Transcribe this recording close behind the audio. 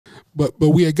But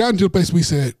we had gotten to the place we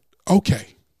said, okay,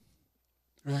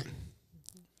 right?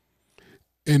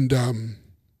 And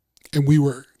we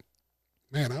were,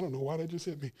 man, I don't know why that just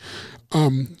hit me.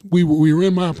 We were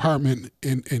in my apartment,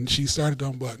 and she started to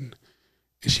unbutton,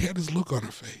 and she had this look on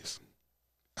her face.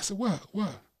 I said, what?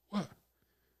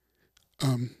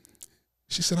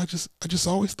 She said, I just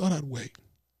always thought I'd wait.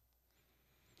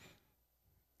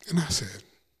 And I said,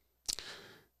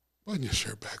 button your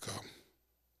shirt back up.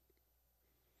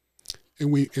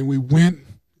 And we went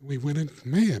in,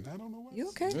 man, I don't know what. You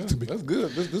okay? Yeah, that's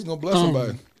good. This is going to bless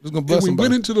somebody. This is going to bless we somebody.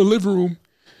 went into the living room,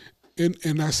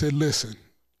 and I said, listen,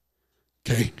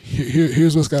 okay,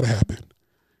 here's what's got to happen.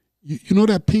 You know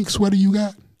that pink sweater you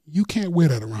got? You can't wear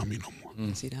that around me no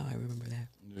more. See, now I remember that.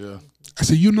 Yeah. I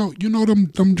said, you know them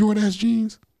Jordache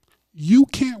jeans? You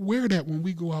can't wear that when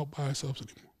we go out by ourselves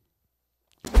anymore.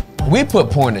 We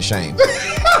put porn to shame.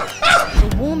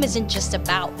 The womb isn't just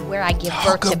about where I give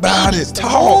birth to Talk about babies. it. The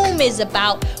Talk. womb is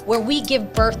about where we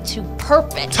give birth to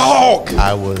purpose. Talk.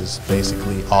 I was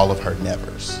basically all of her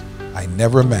nevers. I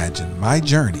never imagined my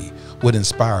journey would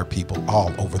inspire people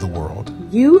all over the world.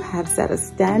 You have set a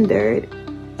standard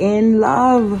in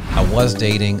love. I was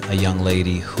dating a young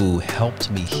lady who helped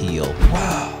me heal.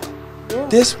 Wow,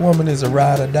 this woman is a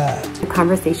ride or die. The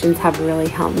conversations have really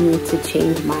helped me to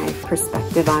change my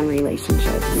perspective on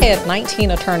relationships. I had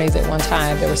 19 attorneys at one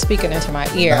time that were speaking into my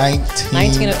ear.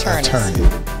 19 attorneys.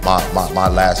 My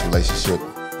last relationship,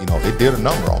 you know, it did a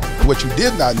number on me. What you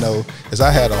did not know is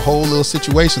I had a whole little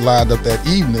situation lined up that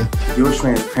evening. Your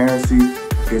transparency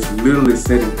is literally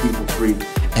setting people free.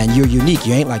 And you're unique.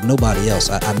 You ain't like nobody else.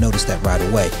 I noticed that right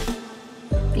away.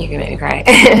 You can make me cry.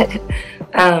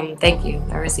 Thank you.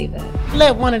 I received that.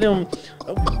 Let one of them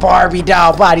Barbie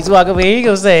doll bodies walk over here. You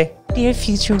gonna say, "Dear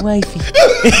future wifey."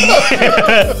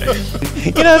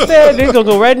 You know what I'm saying? They're gonna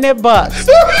go right in that box.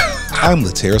 I'm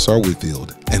Laterra R.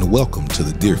 Whitfield, and welcome to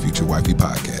the Dear Future Wifey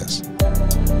podcast.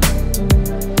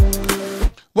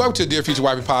 Welcome to the Dear Future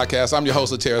Wifey podcast. I'm your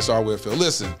host, Laterra R. Whitfield.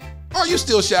 Listen, are you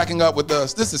still shacking up with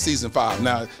us? This is season 5.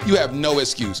 Now, you have no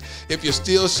excuse. If you're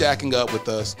still shacking up with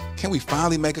us, can we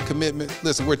finally make a commitment?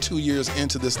 Listen, we're 2 years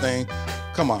into this thing.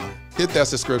 Come on, hit that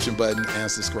subscription button and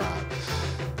subscribe.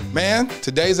 Man,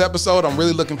 today's episode, I'm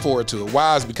really looking forward to it.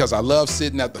 Why? Is because I love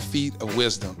sitting at the feet of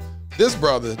wisdom. This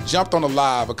brother jumped on a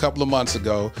live a couple of months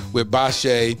ago with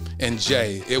Bashe and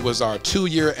Jay. It was our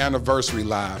 2-year anniversary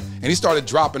live. And he started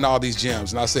dropping all these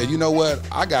gems. And I said, you know what?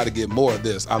 I got to get more of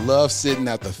this. I love sitting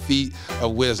at the feet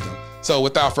of wisdom. So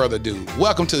without further ado,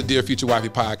 welcome to the Dear Future Wifey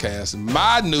podcast.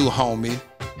 My new homie,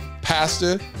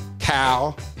 Pastor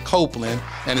Cal Copeland,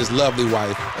 and his lovely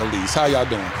wife, Elise. How y'all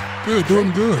doing? Good,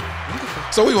 doing good.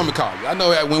 So what do you want me to call you? I know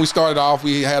that when we started off,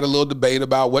 we had a little debate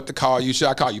about what to call you. Should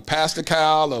I call you Pastor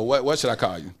Cal or what should I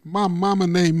call you? My mama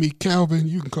named me Calvin.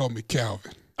 You can call me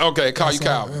Calvin. Okay, call you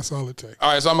Calvin. That's all it takes.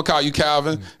 All right, so I'm going to call you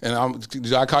Calvin. And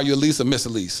do I call you Elise or Miss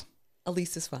Elise?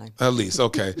 Elise is fine. Elise,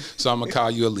 okay. So I'm going to call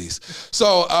you Elise.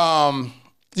 So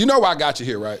you know why I got you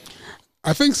here, right?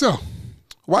 I think so.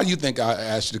 Why do you think I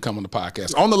asked you to come on the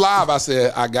podcast? On the live, I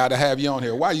said, I got to have you on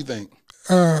here. Why do you think?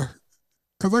 Because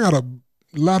I got a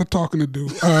lot of talking to do.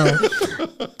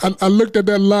 I looked at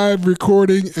that live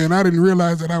recording and I didn't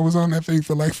realize that I was on that thing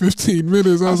for like 15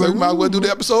 minutes. I was like, we might as well do the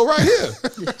episode right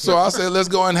here. So I said, let's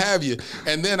go and have you.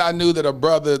 And then I knew that a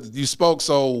brother, you spoke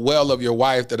so well of your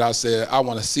wife that I said, I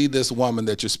want to see this woman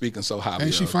that you're speaking so highly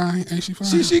Ain't she of. fine? Ain't she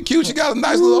fine? She cute. She got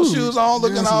nice little shoes on,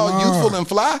 looking all Lord. youthful and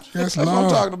fly. Yes, That's what I'm Lord.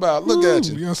 talking about. Look at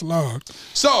you. Yes, Lord.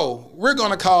 So we're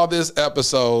going to call this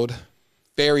episode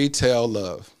Fairytale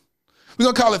Love. We're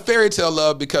going to call it Fairytale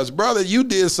Love because, brother, you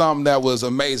did something that was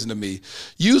amazing to me.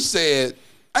 You said,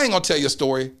 I ain't going to tell your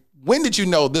story. When did you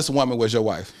know this woman was your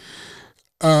wife?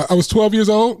 I was 12 years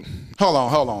old. Hold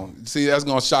on. See, that's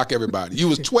going to shock everybody. You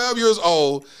was 12 years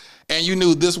old and you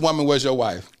knew this woman was your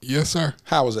wife. Yes, sir.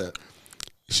 How was that?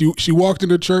 She walked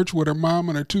into church with her mom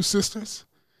and her 2 sisters.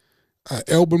 I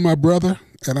elbowed my brother,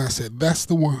 and I said, that's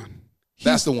the one.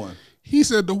 That's the one. He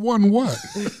said, the one what?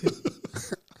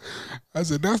 I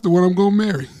said, that's the one I'm going to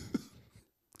marry.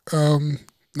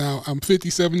 Now, I'm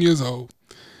 57 years old,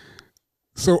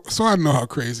 so I know how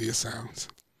crazy it sounds.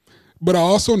 But I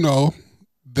also know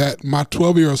that my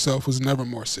 12-year-old self was never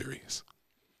more serious.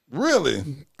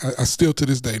 Really? I still to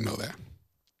this day know that.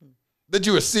 That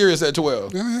you were serious at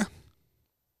 12? Yeah.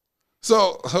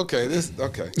 So, okay.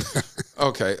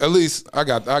 Okay. At least I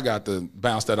got to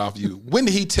bounce that off you. When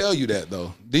did he tell you that,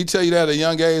 though? Did he tell you that at a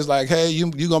young age, like, hey,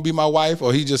 you going to be my wife?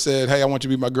 Or he just said, hey, I want you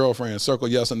to be my girlfriend, circle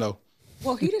yes or no?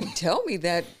 Well, he didn't tell me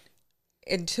that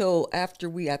until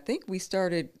after I think we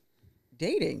started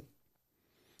dating.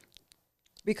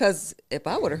 Because if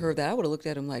I would have heard that, I would have looked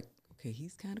at him like, okay,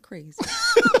 he's kind of crazy.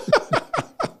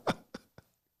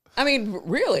 I mean,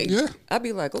 really? Yeah. I'd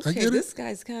be like, okay, this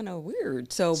guy's kind of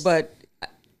weird. So, but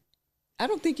I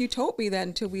don't think you told me that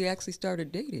until we actually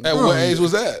started dating. At what age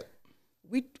was that?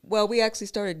 We actually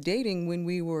started dating when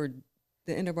we were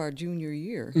the end of our junior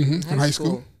year in high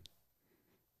school.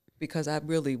 Because I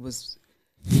really was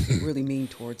really mean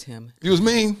towards him. You was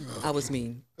mean? I was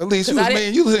mean. Elise, you was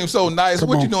mean. You seem so nice.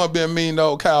 What you doing being mean to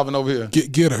old Calvin over here?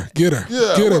 Get her.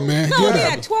 Yeah, get her, man. No, get her.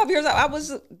 At 12 years,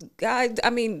 I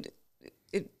mean,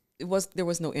 there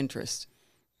was no interest.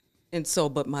 And so,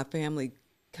 but my family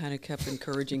kind of kept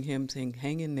encouraging him, saying,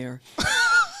 hang in there.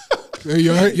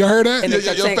 Y'all heard that? And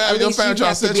your family trying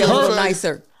to set you up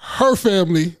nicer. Her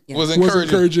family was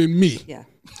encouraging me. Yeah.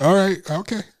 All right.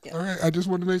 Okay. Yeah. All right. I just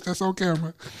wanted to make that on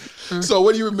camera. So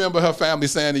what do you remember her family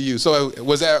saying to you? So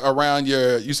was that around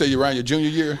around your junior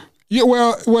year? Yeah.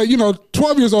 Well,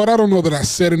 12 years old, I don't know that I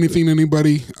said anything to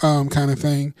anybody kind of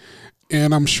thing.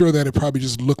 And I'm sure that it probably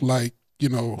just looked like,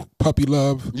 puppy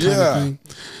love kind of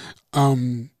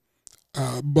thing.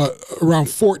 But around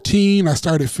 14, I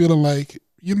started feeling like,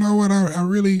 you know what, I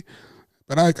really,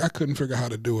 but I couldn't figure out how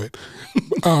to do it.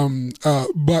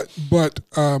 But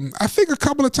I think a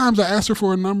couple of times I asked her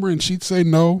for a number and she'd say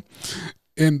no.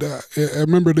 And I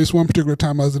remember this one particular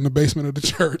time I was in the basement of the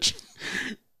church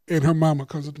and her mama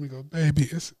comes up to me and goes, baby,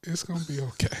 it's going to be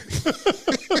okay.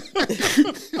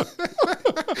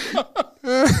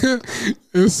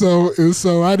 and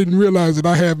so I didn't realize that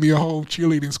I had me a whole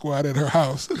cheerleading squad at her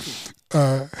house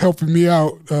helping me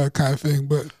out kind of thing.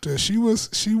 But she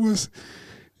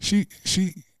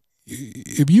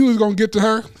if you was gonna get to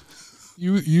her,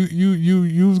 you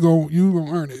was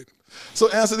gonna earn it. So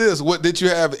answer this: what did you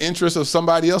have interest of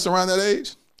somebody else around that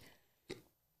age?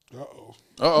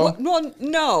 Well,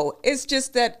 no. It's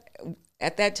just that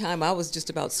at that time I was just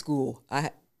about school.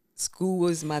 School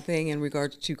was my thing in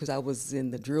regards to because I was in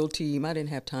the drill team. I didn't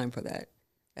have time for that.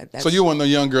 So you weren't one of the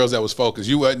young girls that was focused.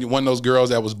 You wasn't one of those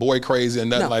girls that was boy crazy and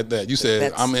nothing like that. You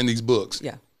said, I'm in these books.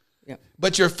 Yeah.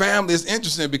 But your family is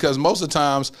interesting because most of the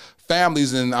times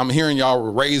families, and I'm hearing y'all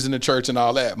were raised in the church and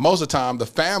all that, most of the time the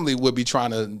family would be trying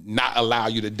to not allow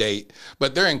you to date,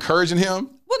 but they're encouraging him.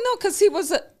 Well, no, because he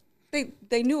was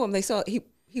they knew him. They saw he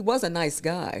was a nice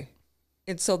guy.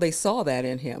 And so they saw that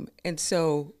in him. And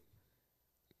so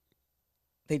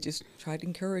they just tried to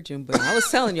encourage him. But I was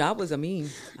telling you, I was mean.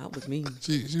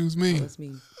 She was mean. I was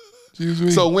mean. She was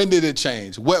mean. So when did it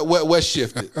change? What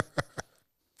shifted?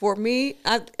 For me,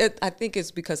 I think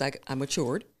it's because I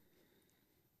matured.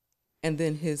 And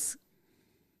then his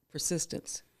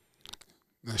persistence.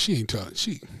 Now, she ain't telling.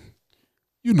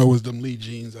 It's them Lee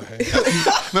jeans I had.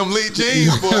 Them Lee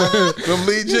jeans, boy. Them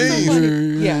Lee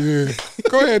jeans. Yeah.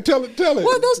 Go ahead, tell it.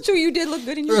 Well, those two, you did look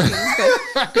good in your jeans.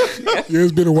 Yeah,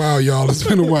 it's been a while, y'all. It's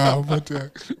been a while. But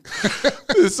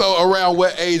So around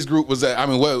what age group was that? I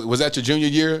mean, was that your junior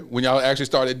year when y'all actually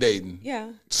started dating?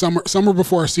 Yeah. Summer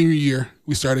before our senior year,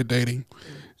 we started dating.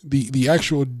 The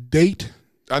actual date.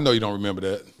 I know you don't remember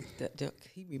that.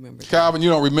 He remembers. Calvin, you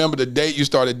don't remember the date you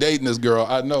started dating this girl.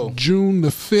 I know. June the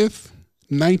 5th,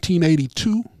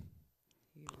 1982.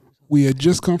 We had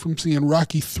just come from seeing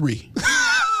Rocky 3.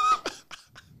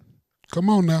 Come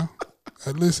on now.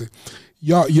 Listen.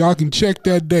 Y'all can check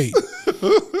that date.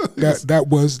 That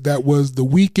was the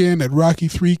weekend that Rocky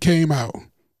 3 came out.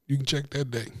 You can check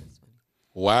that date.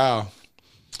 Wow.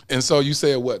 And so you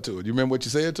said what to her? Do you remember what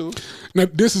you said to her? Now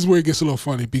this is where it gets a little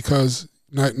funny because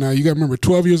now you got to remember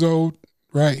 12 years old,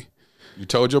 right? You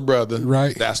told your brother,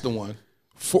 right? That's the one.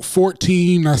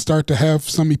 14, I start to have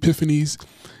some epiphanies,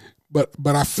 but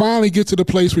I finally get to the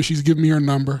place where she's giving me her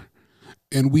number,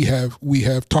 and we have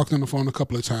talked on the phone a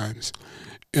couple of times.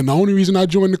 And the only reason I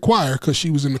joined the choir because she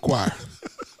was in the choir.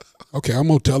 Okay, I'm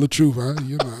gonna tell the truth, huh?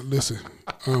 Listen.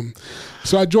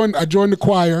 So I joined the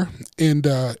choir, and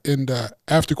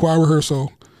after choir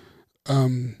rehearsal,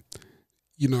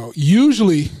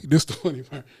 usually this is the funny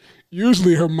part.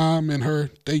 Usually her mom and her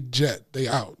they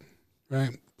out,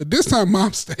 right? But this time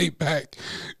mom stayed back,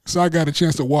 so I got a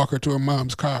chance to walk her to her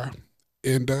mom's car,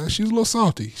 and she was a little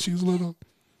salty. She was a little.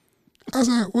 I was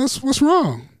like, "What's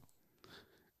wrong?"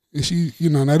 And she,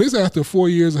 now this is after 4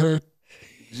 years of her.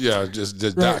 Yeah,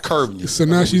 just not curving you. So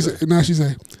now she's like,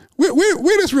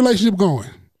 where this relationship going?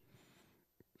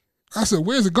 I said,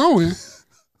 where's it going?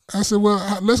 I said,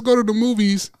 well, let's go to the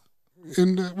movies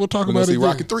and we'll talk about it.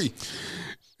 Rocky 3.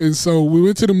 And so we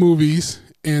went to the movies,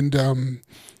 and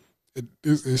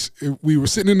we were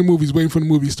sitting in the movies waiting for the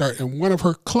movie to start, and one of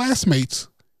her classmates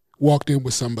walked in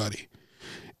with somebody,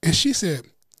 and she said,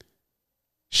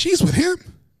 "She's with him."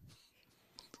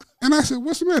 And I said,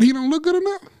 "What's the matter? He don't look good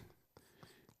enough?"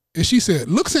 And she said,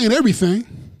 looks ain't everything.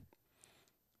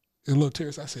 And little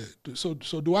Terrace, I said, so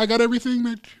do I got everything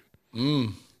that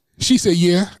She said,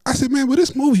 yeah. I said, man, but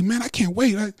this movie, man, I can't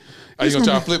wait. Are you gonna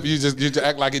try to flip? You just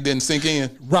act like it didn't sink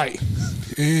in, right?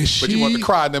 And but you want to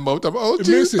cry in that moment. Oh,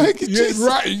 Jesus, thank you, Jesus.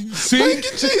 Right? See, thank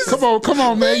you, Jesus. Come on, man. Come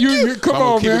on,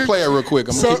 man. Keep it playing real quick.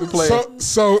 I'm gonna keep it playing.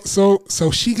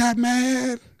 So she got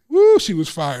mad. Woo, she was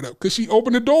fired up because she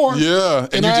opened the door. Yeah,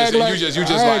 and you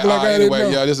just like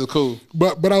anyway. Yeah, this is cool.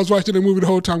 But I was watching the movie the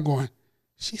whole time, going,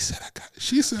 She said I got it.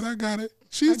 She said I got it.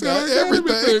 She said I got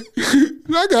everything.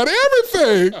 I got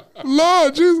everything.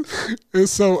 Lord Jesus. And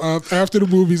so after the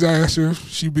movies, I asked her if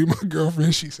she'd be my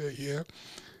girlfriend. She said yeah.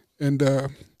 And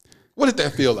what did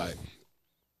that feel like?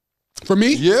 For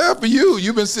me? Yeah, for you.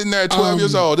 You've been sitting there at 12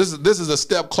 years old. This is a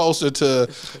step closer to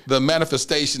the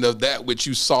manifestation of that which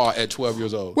you saw at 12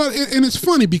 years old. Well, and it's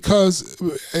funny because,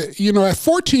 at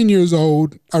 14 years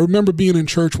old, I remember being in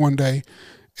church one day,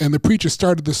 and the preacher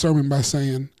started the sermon by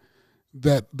saying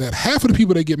that half of the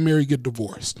people that get married get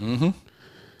divorced. Mm-hmm.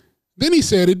 Then he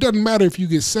said, it doesn't matter if you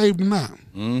get saved or not.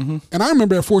 Mm-hmm. And I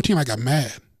remember at 14, I got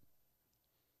mad.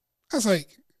 I was like,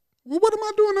 well, what am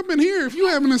I doing up in here if you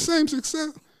having the same success?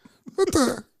 What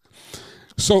the?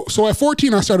 So at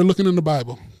 14, I started looking in the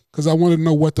Bible because I wanted to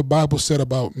know what the Bible said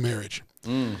about marriage.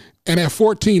 And at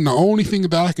 14, the only thing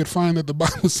that I could find that the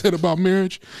Bible said about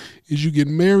marriage is you get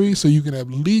married so you can have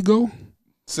legal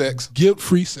sex,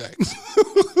 guilt-free sex.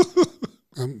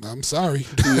 I'm sorry.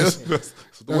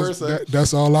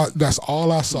 That's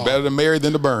all I saw. Better to marry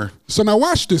than to burn. So now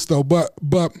watch this though, but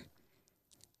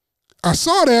I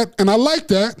saw that and I liked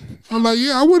that. I'm like,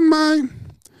 yeah, I wouldn't mind.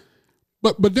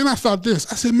 But then I thought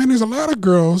this. I said, man, there's a lot of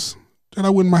girls that I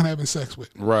wouldn't mind having sex with.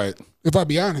 Right. If I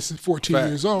be honest, at 14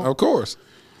 years old. Of course.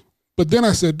 But then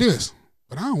I said this,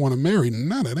 but I don't want to marry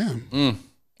none of them.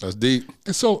 That's deep.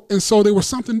 And so there was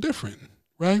something different,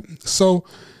 right? So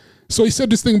he said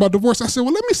this thing about divorce. I said,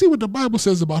 well, let me see what the Bible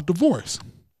says about divorce.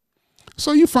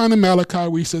 So you find in Malachi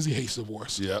where he says he hates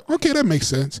divorce. Yeah. Okay, that makes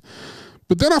sense.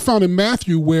 But then I found in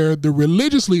Matthew where the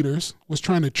religious leaders was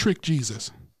trying to trick Jesus.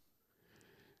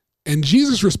 And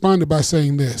Jesus responded by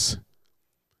saying this: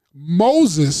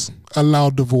 Moses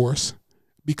allowed divorce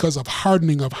because of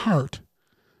hardening of heart,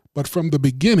 but from the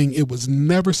beginning, it was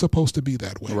never supposed to be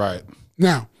that way. Right.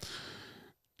 Now,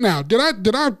 did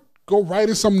I go write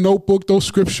in some notebook those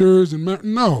scriptures?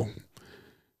 No.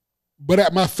 But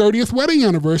at my 30th wedding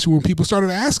anniversary, when people started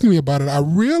asking me about it, I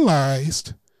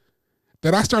realized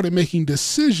that I started making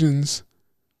decisions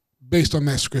based on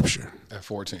that scripture. At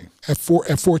 14. At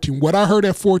 14. What I heard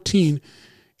at 14,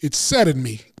 it set in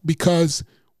me, because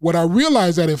what I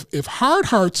realized that if hard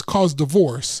hearts cause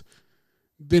divorce,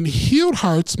 then healed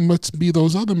hearts must be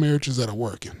those other marriages that are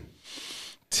working.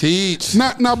 Teach.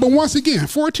 Now, but once again,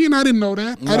 14, I didn't know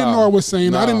that. No, I didn't know I was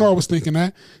saying. I didn't know I was thinking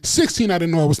that. 16, I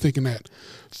didn't know I was thinking that.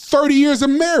 30 years of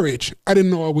marriage, I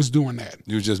didn't know I was doing that.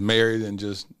 You were just married and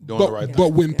just doing the right thing. But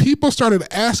when people started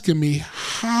asking me,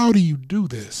 how do you do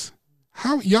this?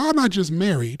 How y'all not just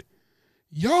married,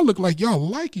 y'all look like y'all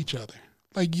like each other.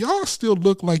 Like y'all still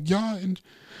look like y'all and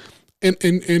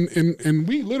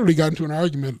we literally got into an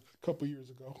argument a couple years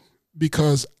ago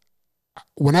because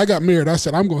when I got married, I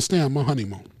said, I'm gonna stay on my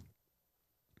honeymoon.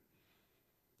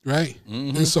 Right?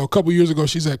 Mm-hmm. And so a couple years ago,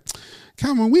 she said,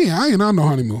 Calvin, I ain't on no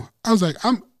honeymoon. I was like,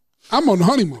 I'm on the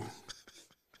honeymoon.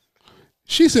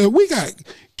 She said, we got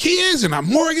kids and a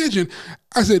mortgage. And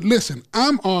I said, listen,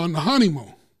 I'm on the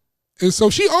honeymoon. And so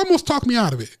she almost talked me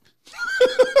out of it.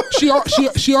 She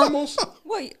almost.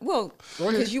 Well,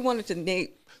 because you wanted to name.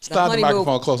 Stop the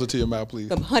microphone closer to your mouth, please.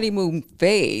 The honeymoon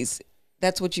phase.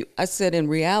 That's what I said. In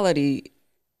reality,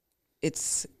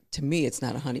 to me, it's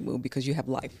not a honeymoon because you have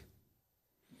life.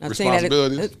 Not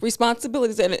responsibilities. Saying that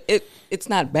responsibilities, and it's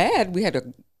not bad. We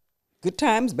had good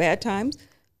times, bad times,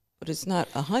 but it's not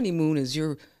a honeymoon. As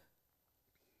you're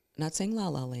not saying La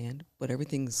La Land, but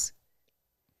everything's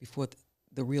before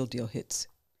the real deal hits.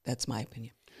 That's my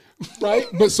opinion. Right,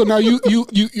 but so now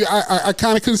I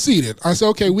kind of conceded. I said,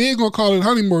 okay, we ain't gonna call it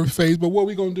honeymoon phase, but what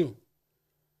we gonna do?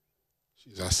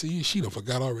 She said, I see she done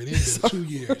forgot already. It's been 2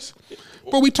 years.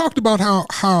 But we talked about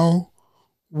how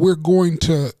we're going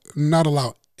to not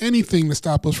allow anything to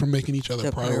stop us from making each other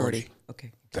a priority.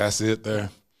 Okay, that's it there.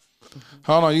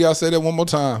 Hold on, you gotta say that one more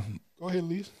time. Go ahead,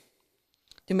 Elise.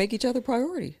 To make each other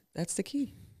priority. That's the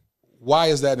key. Why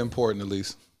is that important,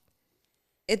 Elise?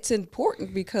 It's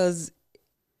important because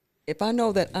if I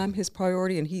know that I'm his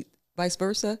priority and he vice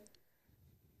versa,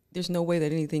 there's no way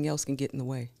that anything else can get in the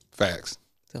way. Facts.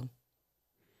 So,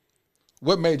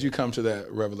 what made you come to that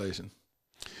revelation?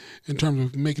 In terms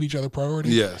of making each other priority?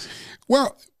 Yes.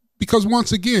 Well, because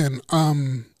once again,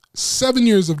 7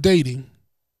 years of dating,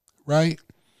 right?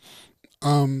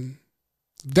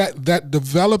 That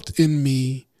developed in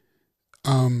me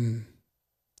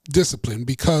discipline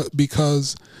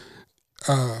because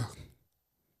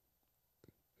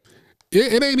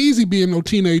it ain't easy being no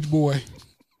teenage boy.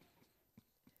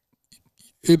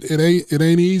 It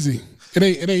ain't easy. It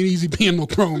ain't easy being no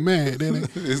grown man.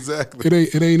 Exactly.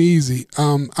 It ain't easy.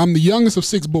 I'm the youngest of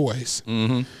 6 boys,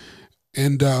 and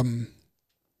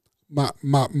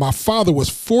my father was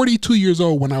 42 years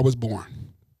old when I was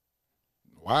born.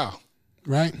 Wow.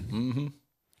 Right.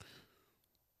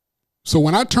 So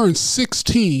when I turned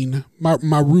 16,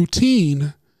 my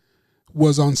routine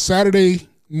was on Saturday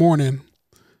morning,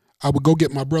 I would go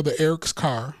get my brother Eric's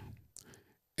car,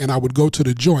 and I would go to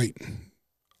the joint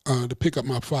to pick up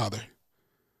my father.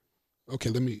 Okay,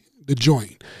 the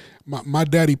joint. My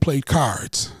daddy played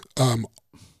cards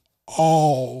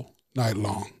all night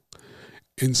long.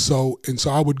 And so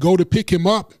I would go to pick him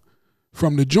up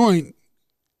from the joint,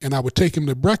 and I would take him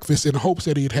to breakfast in hopes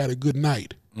that he'd had a good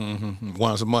night.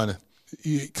 Want some money.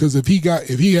 Because if he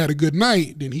had a good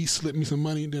night, then he slipped me some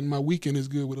money, and then my weekend is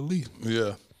good with Elise.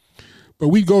 Yeah. But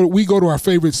we go to our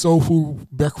favorite soul food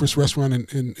breakfast restaurant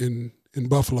in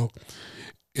Buffalo.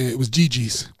 And it was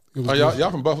Gigi's.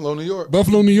 Y'all from Buffalo, New York?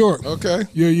 Buffalo, New York. Okay.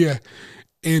 Yeah.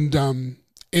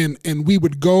 And we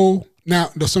would go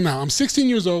now I'm 16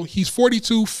 years old, he's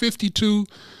 42, 52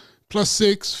 plus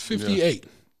 6, 58.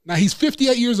 Yeah. Now he's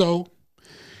 58 years old.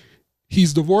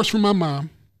 He's divorced from my mom.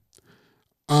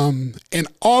 And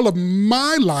all of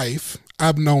my life,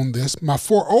 I've known this. My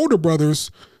 4 older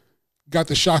brothers got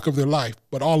the shock of their life.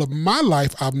 But all of my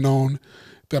life, I've known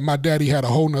that my daddy had a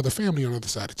whole nother family on the other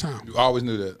side of town. You always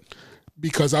knew that?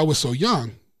 Because I was so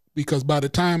young. Because by the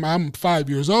time I'm 5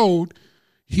 years old,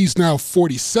 he's now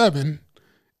 47,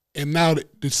 and now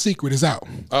the secret is out.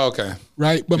 Oh, okay.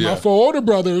 Right? But my 4 older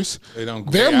brothers,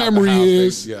 their memory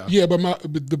is,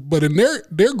 but in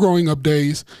their growing up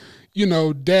days, you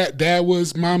know,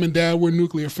 mom and dad were a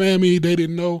nuclear family. They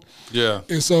didn't know. Yeah.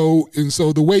 And so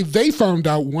the way they found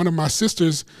out, one of my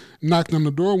sisters knocked on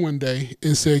the door one day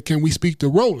and said, "Can we speak to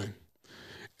Roland?"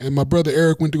 And my brother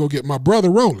Eric went to go get my brother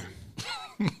Roland.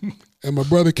 And my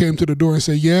brother came to the door and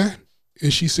said, "Yeah."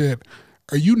 And she said,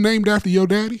 "Are you named after your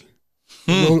daddy?"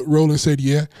 Roland said,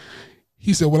 "Yeah."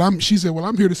 She said, "Well, I'm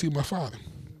here to see my father."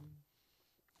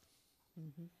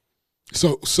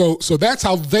 So that's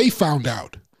how they found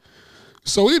out.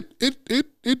 So it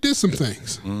did some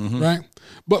things, right?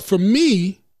 But for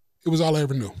me, it was all I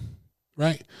ever knew,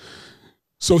 right?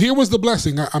 So here was the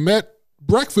blessing. I'm at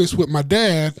breakfast with my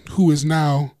dad, who is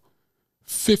now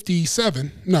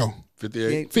 58.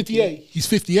 He's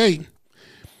 58.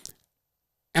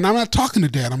 And I'm not talking to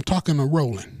Dad. I'm talking to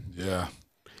Roland. Yeah.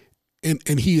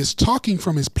 And he is talking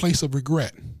from his place of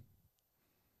regret.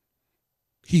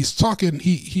 He's talking,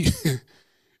 he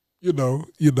you know,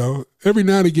 every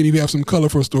now and again he'd have some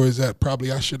colorful stories that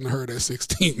probably I shouldn't have heard at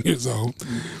 16 years old.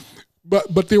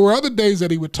 But there were other days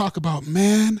that he would talk about,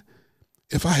 man,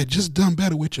 if I had just done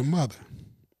better with your mother.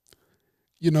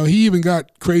 You know, he even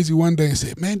got crazy one day and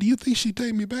said, "Man, do you think she'd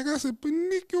take me back?" I said, "But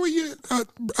Nick,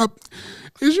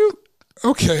 is you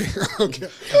okay?" Okay.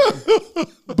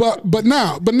 but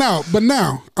now,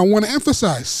 I want to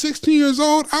emphasize, 16 years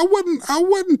old, I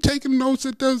wasn't taking notes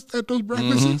at those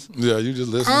breakfasts. Yeah, you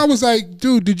just listened. I was like,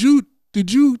 dude,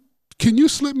 can you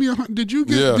slip me did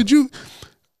you?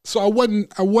 So it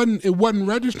wasn't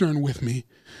registering with me.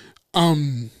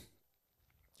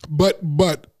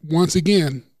 But once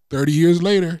again, 30 years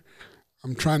later,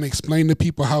 I'm trying to explain to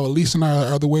people how Elise and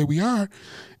I are the way we are,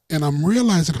 and I'm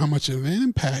realizing how much of an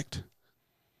impact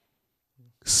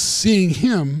seeing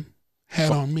him had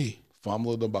on me.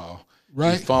 Fumbled the ball.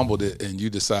 Right. You fumbled it, and you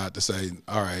decide to say,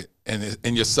 all right, and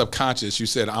in your subconscious, you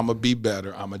said, I'm going to be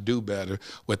better, I'm going to do better,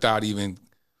 without even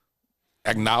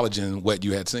acknowledging what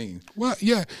you had seen. Well,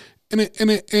 yeah. And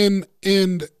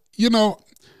you know,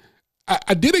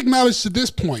 I did acknowledge to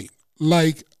this point,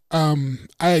 like, I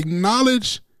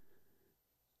acknowledged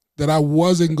that I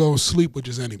wasn't going to sleep with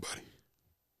just anybody.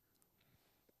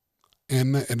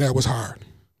 And that was hard.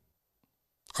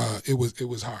 It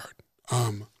was hard.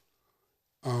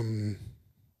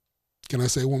 Can I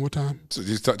say it one more time? So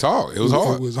you talk. It was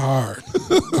hard. It was hard.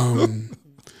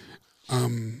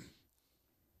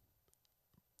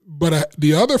 But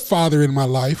the other father in my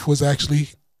life was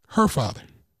actually her father.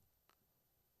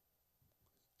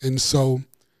 And so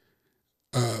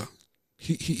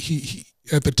he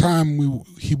at the time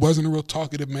he wasn't a real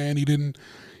talkative man. He didn't,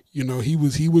 you know, he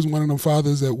was one of them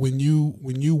fathers that when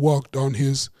you walked on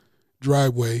his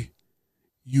driveway,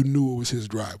 you knew it was his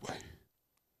driveway.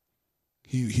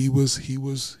 He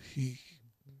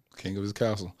King of his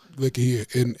castle. Look here,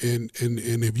 and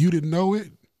if you didn't know it,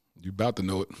 you about to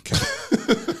know it.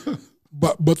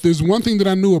 But there's one thing that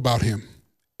I knew about him.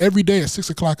 Every day at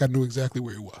 6 o'clock, I knew exactly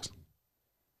where he was.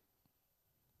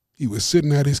 He was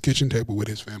sitting at his kitchen table with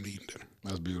his family eating dinner.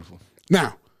 That's beautiful.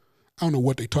 Now, I don't know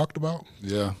what they talked about.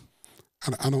 Yeah.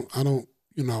 I don't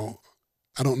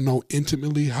know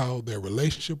intimately how their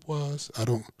relationship was. I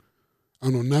don't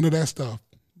know none of that stuff.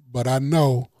 But I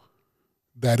know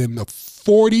that in the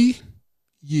 40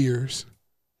 years,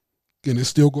 and it's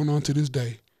still going on to this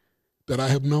day, that I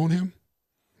have known him,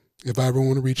 if I ever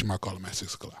want to reach him, I call him at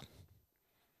 6 o'clock.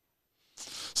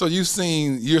 So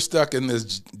you're stuck in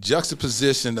this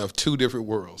juxtaposition of two different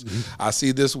worlds. Mm-hmm. I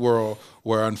see this world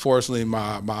where, unfortunately,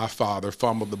 my father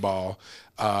fumbled the ball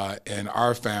in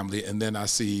our family, and then I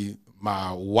see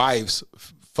my wife's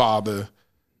father,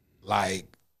 like,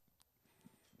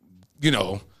 you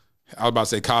know, I was about to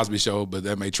say Cosby Show, but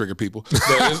that may trigger people.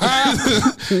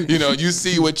 You know, you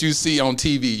see what you see on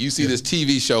TV. You see this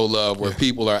TV show love where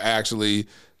people are actually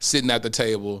sitting at the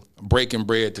table, breaking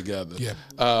bread together. Yeah.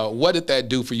 What did that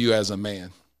do for you as a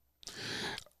man?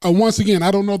 Once again,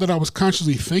 I don't know that I was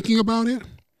consciously thinking about it.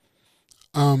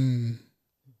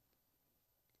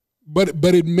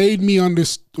 But it made me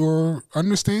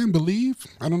understand, believe.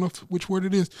 I don't know which word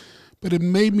it is, but it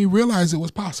made me realize it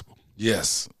was possible.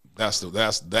 Yes, that's what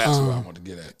I want to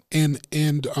get at. And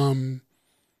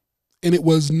it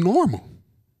was normal.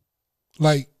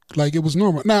 Like it was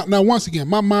normal. Now once again,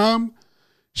 my mom,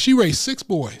 she raised 6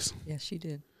 boys. Yes, she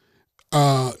did.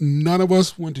 None of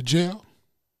us went to jail.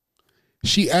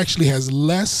 She actually has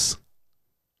less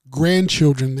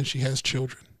grandchildren than she has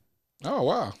children. Oh,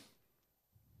 wow.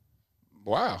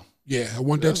 Wow. Yeah, I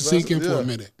want that to sink in for a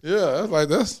minute. Yeah, that's like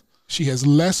this. She has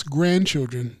less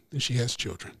grandchildren than she has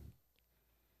children.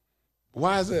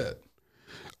 Why is that?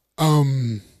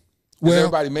 Is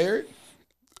everybody married?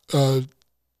 3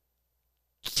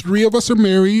 of us are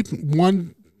married.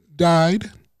 1 died.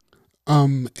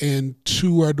 And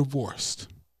 2 are divorced.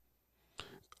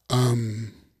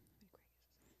 I'm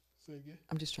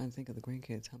just trying to think of the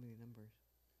grandkids. How many numbers?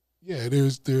 Yeah,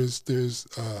 there's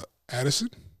Addison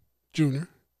Jr.,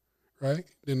 right?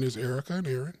 Then there's Erica and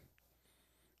Aaron.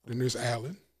 Then there's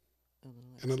Alan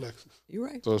and Alexis. You're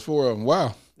right. So it's 4 of them.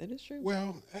 Wow. That is true.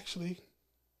 Well, actually,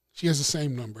 she has the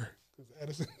same number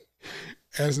because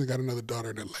Addison got another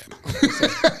daughter in Atlanta.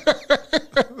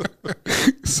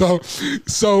 So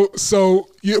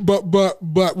yeah,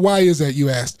 but why is that, you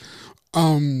asked?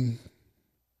 My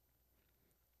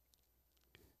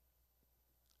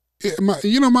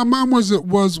mom was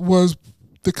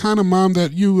the kind of mom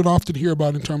that you would often hear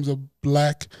about in terms of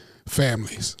black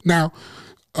families. Now,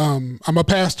 I'm a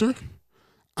pastor.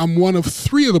 I'm one of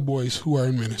 3 of the boys who are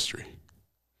in ministry.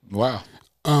 Wow.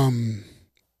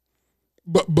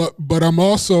 But I'm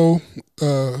also,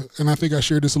 and I think I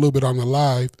shared this a little bit on the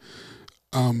live.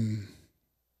 I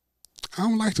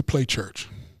don't like to play church,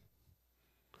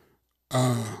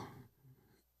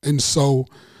 and so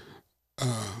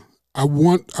I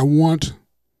want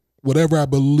whatever I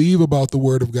believe about the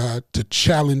Word of God to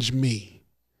challenge me.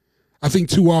 I think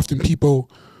too often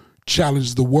people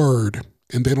challenge the Word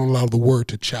and they don't allow the Word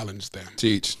to challenge them.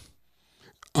 Teach.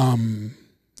 And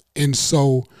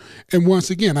so, and once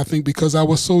again, I think because I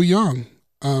was so young,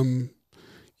 12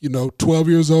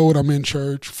 years old, I'm in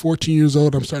church. 14 years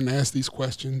old, I'm starting to ask these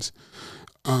questions.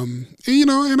 And I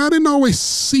didn't always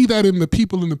see that in the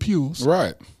people in the pews.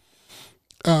 Right.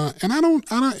 And I don't,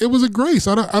 it was a grace.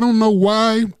 I don't know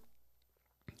why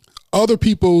other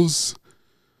people's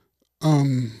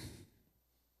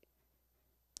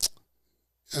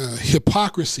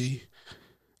hypocrisy,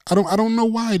 I don't know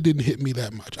why it didn't hit me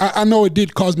that much. I know it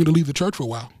did cause me to leave the church for a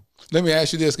while. Let me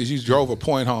ask you this, because you drove a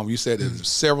point home. You said it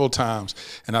several times,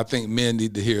 and I think men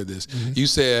need to hear this. Mm-hmm. You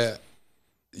said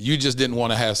you just didn't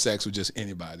want to have sex with just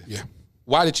anybody. Yeah.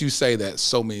 Why did you say that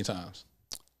so many times?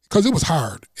 Because it was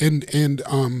hard,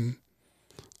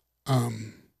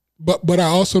 but I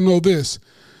also know this,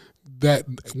 that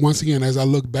once again, as I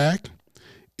look back,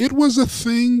 it was a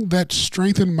thing that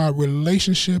strengthened my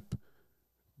relationship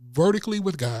vertically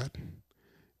with God,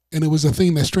 and it was a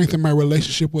thing that strengthened my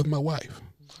relationship with my wife.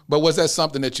 But was that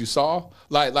something that you saw?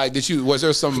 Like was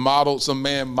there some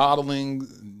man modeling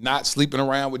not sleeping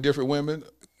around with different women?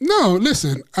 No,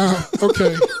 listen.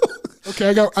 Okay.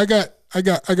 I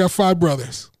got 5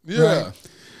 brothers. Yeah.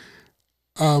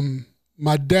 Right?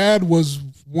 My dad was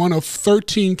one of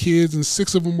 13 kids, and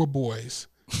 6 of them were boys.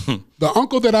 The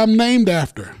uncle that I'm named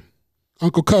after,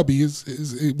 Uncle Cubby,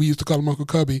 we used to call him Uncle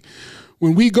Cubby.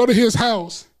 When we go to his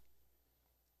house,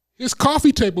 his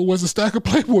coffee table was a stack of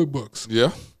Playboy books.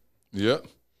 Yeah. Yeah.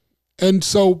 And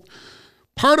so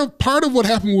part of what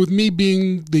happened with me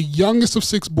being the youngest of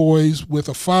 6 boys with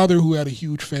a father who had a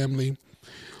huge family,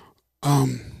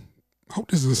 I hope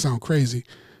this doesn't sound crazy,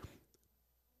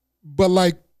 but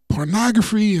like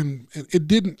pornography and it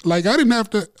didn't, like I didn't have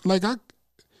to, like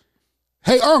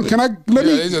hey, can I, let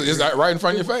me. It's right in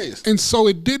front of your face. And so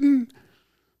it didn't,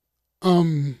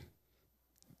 I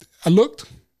looked,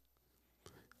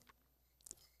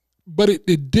 but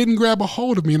it didn't grab a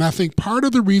hold of me. And I think part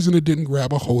of the reason it didn't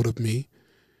grab a hold of me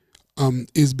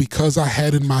is because I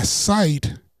had in my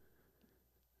sight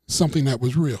something that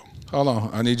was real. Hold on,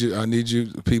 I need you.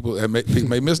 People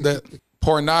may miss that.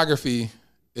 Pornography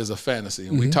is a fantasy.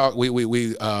 And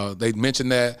they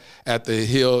mentioned that at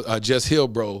the Just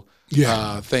Hillbro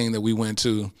thing that we went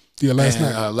to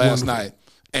last night.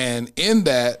 And in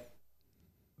that,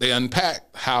 they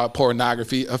unpack how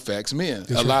pornography affects men.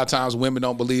 A lot of times women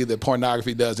don't believe that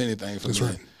pornography does anything for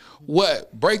men. Right.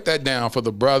 Break that down for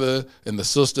the brother and the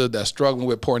sister that's struggling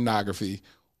with pornography.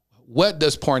 What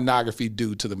does pornography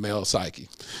do to the male psyche?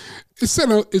 It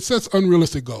sets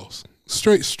unrealistic goals.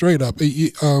 Straight up.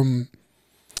 It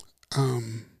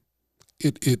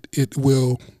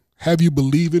will have you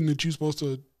believing that you're supposed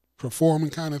to perform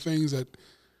and kind of things that,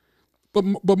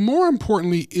 but more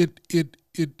importantly, it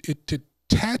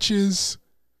attaches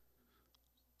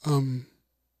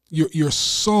your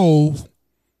soul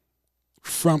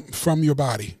from your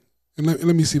body. And let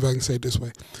me see if I can say it this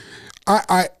way.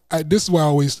 This is why I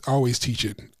always teach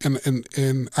it,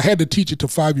 and I had to teach it to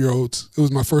 5-year-olds. It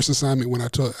was my first assignment when I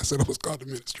said I was called to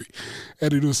ministry. I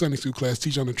had to do a Sunday school class,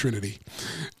 teach on the Trinity.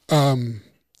 But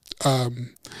I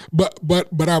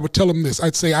would tell them this.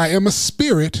 I'd say, I am a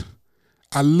spirit.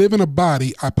 I live in a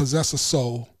body. I possess a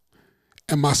soul,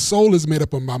 and my soul is made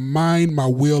up of my mind, my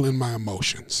will, and my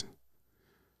emotions.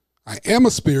 I am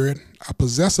a spirit. I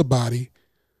possess a body.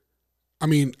 I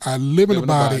live in a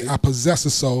body. I possess a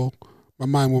soul. My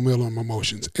mind, will, and my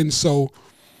emotions. And so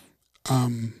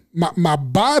my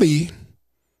body,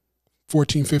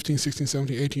 14, 15, 16,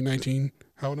 17, 18, 19,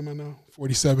 how old am I now?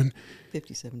 47.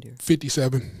 57, dear.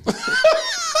 57. I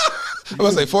was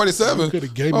going to say 47. You could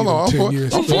have gave me 10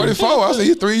 years. I'm 44. I said,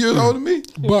 you're 3 years older than me.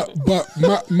 But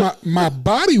my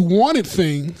body wanted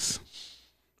things,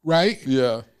 right?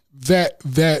 Yeah. That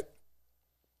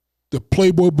the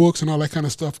Playboy books and all that kind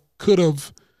of stuff could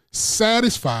have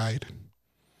satisfied.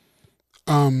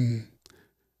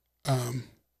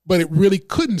 But it really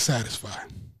couldn't satisfy,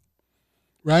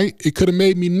 right? It could have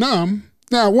made me numb.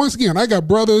 Now, once again, I got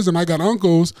brothers and I got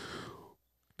uncles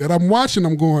that I'm watching.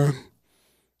 I'm going,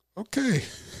 okay.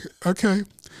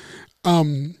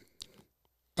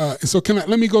 So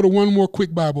let me go to one more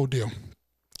quick Bible deal,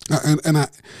 I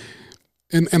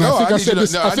think I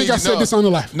said this on the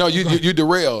live. No, you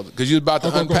derailed because you're about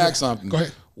to unpack something. Go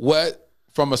ahead. What,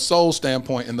 from a soul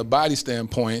standpoint and the body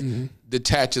standpoint,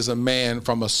 detaches a man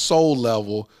from a soul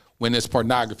level when there's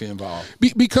pornography involved?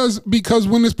 Because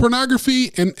when there's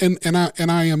pornography and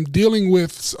I am dealing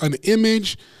with an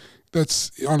image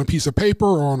that's on a piece of paper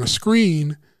or on a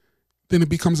screen, then it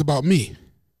becomes about me.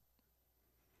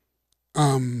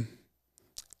 And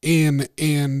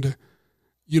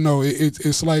you know,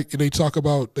 it's like they talk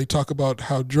about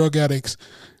how drug addicts,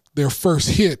 their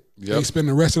first hit, they spend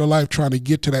the rest of their life trying to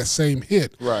get to that same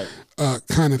hit, right?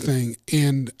 Kind of thing.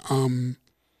 And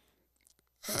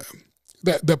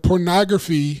that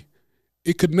pornography,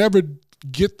 it could never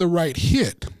get the right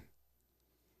hit,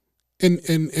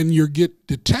 and you get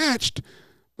detached.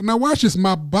 But now watch this: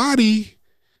 my body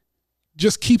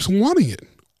just keeps wanting it.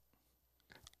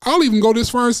 I'll even go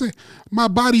this far as say my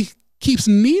body keeps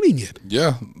needing it.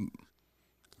 Yeah,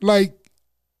 like,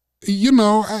 you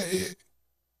know,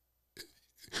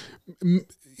 you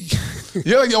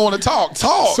don't want to talk.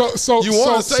 So you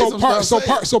want to say some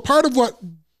stuff. So part of what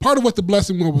the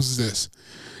blessing was this.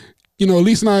 You know,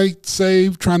 Elise and I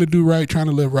saved, trying to do right, trying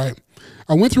to live right.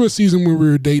 I went through a season where we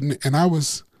were dating, and I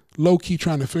was low key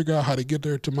trying to figure out how to get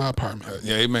there to my apartment.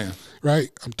 Yeah, amen.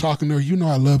 Right? I'm talking to her. You know,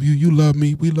 I love you. You love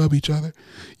me. We love each other.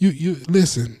 You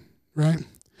listen, right?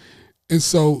 And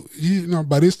so, you know,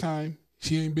 by this time,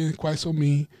 she ain't been quite so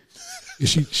mean.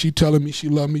 She telling me she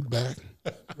loved me back,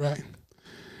 right?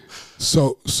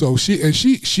 So she'll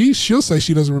say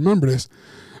she doesn't remember this,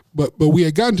 but we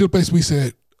had gotten to the place we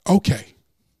said, okay,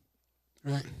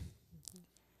 right?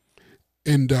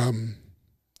 And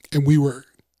we were,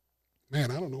 man,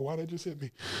 I don't know why that just hit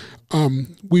me.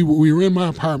 We were in my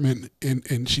apartment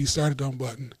and she started to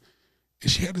unbutton, and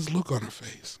she had this look on her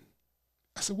face.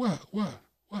 I said, what?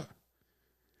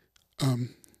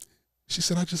 She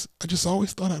said, I just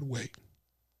always thought I'd wait.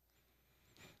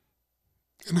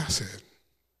 And I said,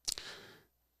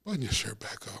 button your shirt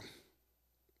back up.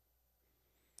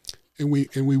 and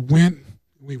we went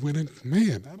in.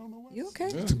 Man, I don't know what. You okay?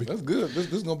 Yeah, that's good.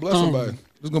 This is gonna bless somebody.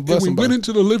 This is gonna bless and we somebody. went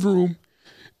into the living room,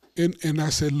 and I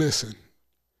said, "Listen,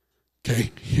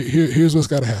 okay, here's what's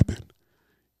got to happen.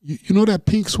 You know that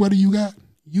pink sweater you got?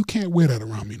 You can't wear that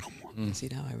around me no more." See,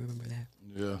 now I remember that.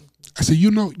 Yeah. I said,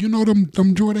 you know them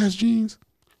Jordache jeans?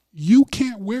 You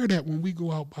can't wear that when we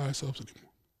go out by ourselves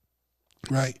anymore,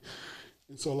 right?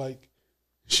 And so like,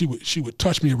 she would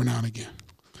touch me every now and again,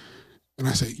 and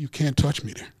I said, you can't touch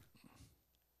me there.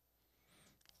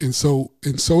 And so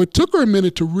it took her a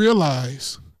minute to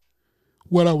realize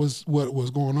what was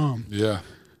going on. Yeah.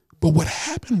 But what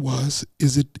happened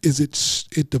is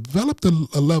it developed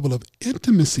a level of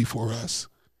intimacy for us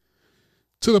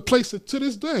to the place that to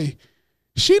this day,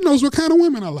 she knows what kind of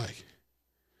women I like.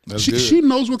 That's good. She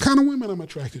knows what kind of women I'm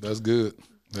attracted to. That's good.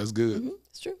 That's good. Mm-hmm.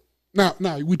 It's true. Now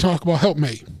we talk about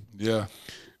helpmate. Yeah.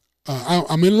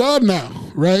 I'm in love now,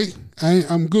 right?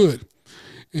 I'm good.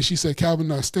 And she said,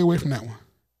 Calvin, stay away from that one.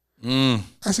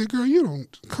 I said, girl, you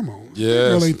don't, come on. Yes.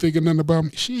 Girl ain't thinking nothing about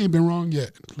me. She ain't been wrong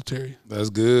yet, Lateria. That's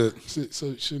good.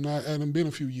 So she not hadn't been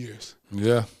a few years.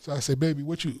 Yeah. So I said, baby,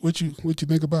 what you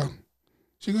think about?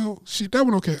 She go, that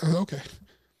one okay. I said, okay.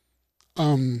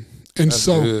 And That's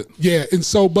so good. yeah, and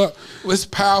so but it's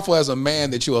powerful as a man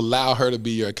that you allow her to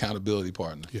be your accountability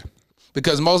partner. Yeah.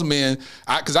 Because most men,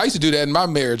 because I used to do that in my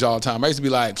marriage all the time. I used to be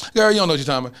like, girl, you don't know what you're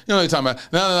talking about. You know what you're talking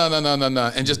about.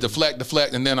 No. And just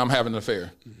deflect, and then I'm having an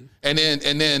affair. Mm-hmm. And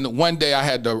then one day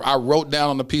I wrote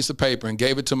down on a piece of paper and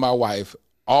gave it to my wife,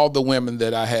 all the women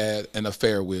that I had an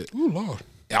affair with. Oh, Lord.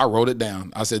 I wrote it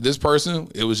down. I said, this person,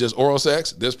 it was just oral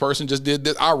sex. This person just did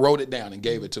this. I wrote it down and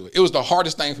gave it to her. It was the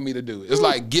hardest thing for me to do. It's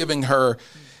like giving her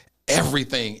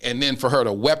everything and then for her to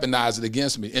weaponize it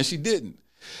against me. And she didn't.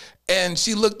 And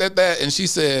she looked at that and she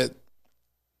said,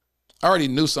 I already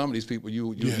knew some of these people you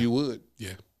would.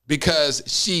 Yeah. Because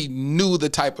she knew the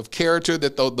type of character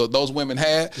that those women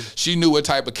had. Yeah. She knew what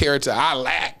type of character I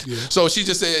lacked. Yeah. So she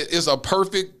just said, it's a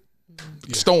perfect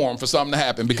storm for something to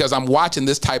happen because I'm watching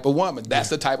this type of woman. That's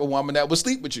the type of woman that would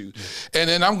sleep with you. And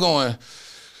then I'm going,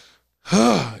 you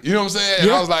know what I'm saying?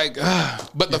 And I was like,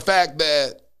 but the fact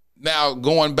that now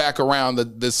going back around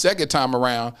the second time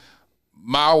around,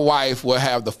 my wife will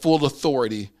have the full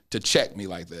authority to check me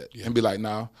like that and be like,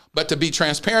 no. But to be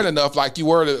transparent enough, like you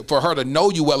were, for her to know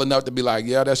you well enough to be like,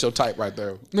 yeah, that's your type right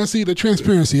there. Now, see, the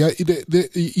transparency,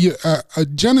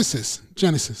 Genesis.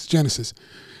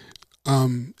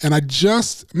 And I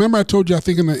just remember I told you, I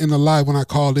think in the live when I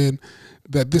called in,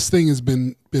 that this thing has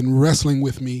been wrestling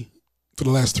with me for the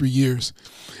last 3 years,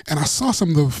 and I saw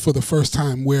something for the first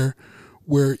time where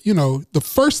the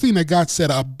first thing that God said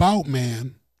about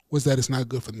man was that it's not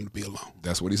good for them to be alone.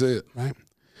 That's what he said. Right.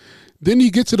 Then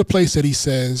you get to the place that he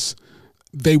says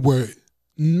they were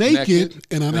naked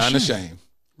and unashamed.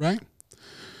 Right.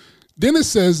 Then it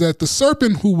says that the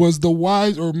serpent, who was the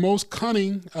wise or most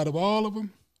cunning out of all of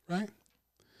them, right?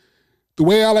 The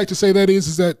way I like to say that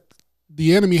is that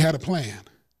the enemy had a plan.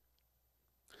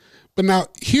 But now,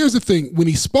 here's the thing. When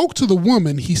he spoke to the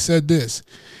woman, he said this.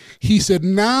 He said,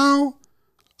 now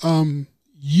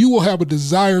you will have a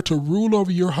desire to rule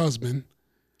over your husband,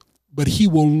 but he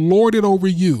will lord it over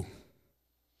you.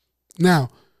 Now,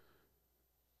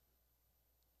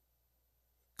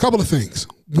 a couple of things.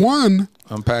 One.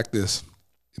 Unpack this.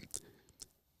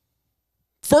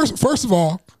 First of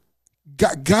all,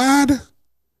 God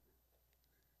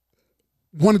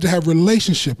wanted to have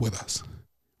relationship with us.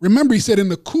 Remember, he said in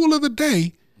the cool of the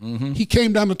day, he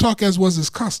came down to talk as was his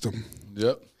custom.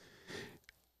 Yep.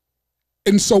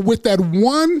 And so with that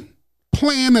one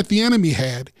plan that the enemy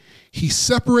had, he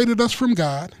separated us from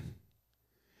God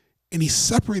and he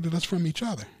separated us from each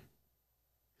other.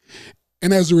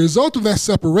 And as a result of that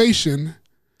separation,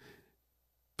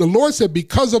 the Lord said,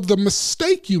 because of the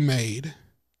mistake you made,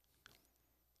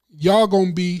 y'all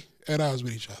gonna be at odds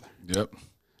with each other. Yep.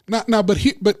 Now, but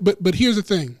here's the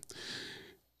thing.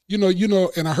 You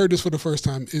know, and I heard this for the first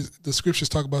time. Is the scriptures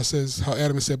talk about, says how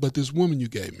Adam said, "But this woman you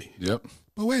gave me." Yep.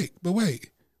 But wait.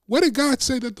 What did God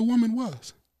say that the woman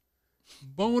was?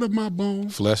 Bone of my bone,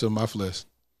 flesh of my flesh.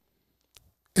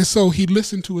 And so he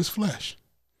listened to his flesh.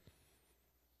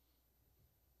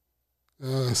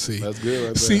 See, that's good.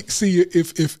 Right there. See,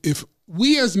 if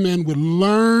we as men would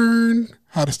learn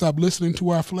how to stop listening to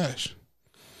our flesh,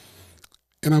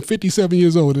 and I'm 57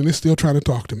 years old and it's still trying to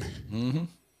talk to me. Mm-hmm.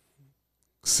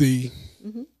 See,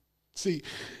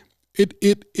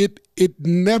 it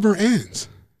never ends.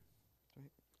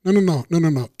 No.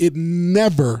 It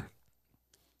never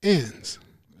ends.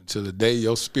 Until the day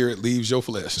your spirit leaves your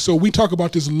flesh. So we talk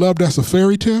about this love that's a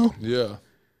fairy tale. Yeah.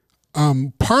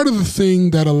 Part of the thing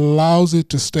that allows it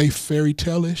to stay fairy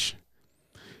tale-ish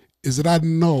is that I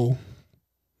know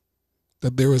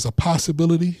that there is a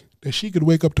possibility that she could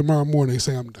wake up tomorrow morning and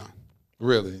say, I'm done.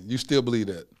 Really? You still believe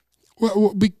that?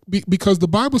 Well, because the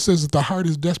Bible says that the heart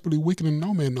is desperately wicked and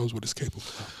no man knows what it's capable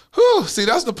of. Whew, see,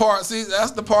 that's the part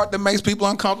that makes people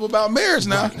uncomfortable about marriage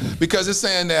now. Right. Because it's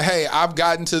saying that, hey, I've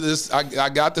gotten to this, I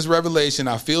got this revelation,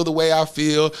 I feel the way I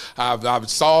feel, I've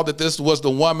saw that this was the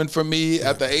woman for me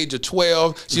at the age of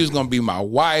 12, she was gonna be my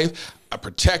wife. I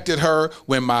protected her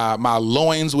when my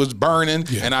loins was burning,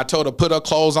 and I told her put her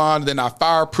clothes on. Then I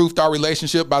fireproofed our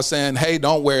relationship by saying, hey,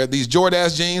 don't wear these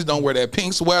Jordache jeans, don't wear that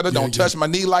pink sweater, don't touch my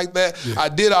knee like that. I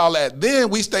did all that. Then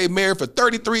we stayed married for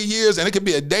 33 years, and it could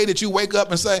be a day that you wake up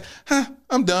and say,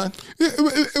 I'm done.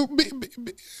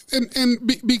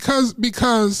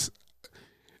 Because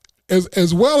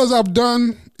as well as I've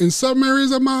done in some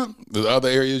areas of my... The other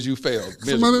areas you failed.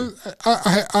 Some other,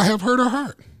 I have hurt her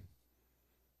heart.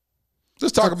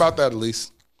 Let's talk about that,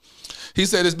 Elise. He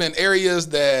said there's been areas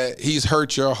that he's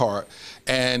hurt your heart,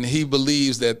 and he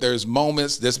believes that there's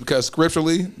moments, that's because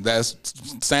scripturally, that's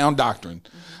sound doctrine.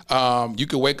 You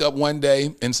could wake up one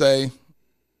day and say,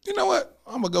 you know what,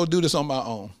 I'm going to go do this on my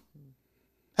own.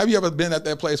 Have you ever been at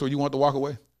that place where you want to walk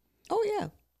away? Oh, yeah.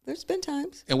 There's been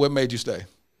times. And what made you stay?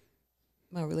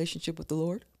 My relationship with the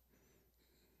Lord.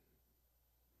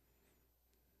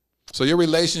 So your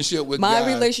relationship with my God.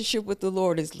 relationship with the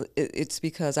Lord it's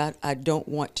because I don't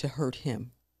want to hurt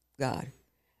him, God.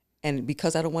 And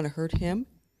because I don't want to hurt him,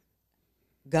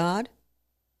 God,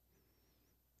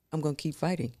 I'm going to keep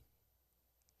fighting.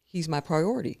 He's my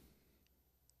priority.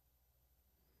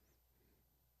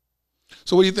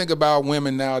 So what do you think about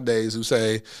women nowadays who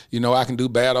say, you know, I can do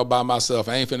bad all by myself.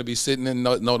 I ain't finna be sitting in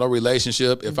no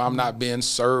relationship if I'm not being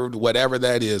served, whatever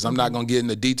that is. I'm not gonna get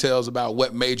into details about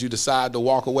what made you decide to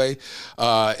walk away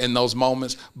in those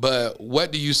moments. But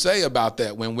what do you say about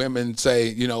that when women say,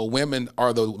 you know, women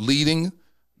are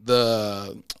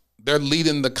they're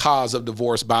leading the cause of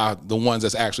divorce by the ones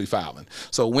that's actually filing.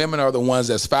 So women are the ones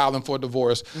that's filing for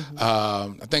divorce. I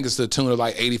think it's to the tune of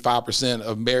like 85%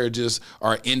 of marriages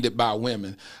are ended by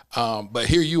women. But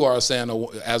here you are saying,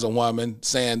 as a woman,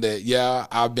 saying that, yeah,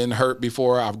 I've been hurt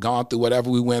before. I've gone through whatever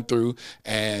we went through.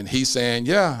 And he's saying,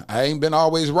 yeah, I ain't been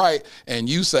always right. And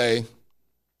you say,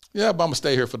 yeah, but I'm gonna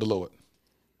stay here for the Lord.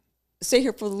 Stay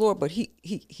here for the Lord, but he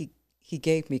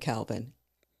gave me Calvin.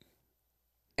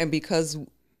 And because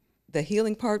the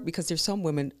healing part, because there's some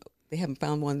women, they haven't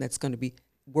found one that's going to be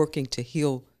working to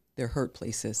heal their hurt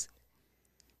places.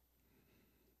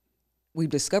 We've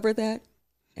discovered that,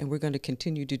 and we're going to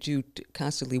continue to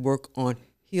constantly work on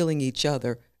healing each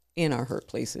other in our hurt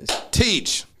places.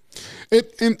 Teach.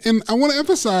 And I want to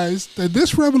emphasize that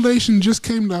this revelation just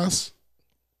came to us.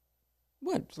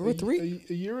 What,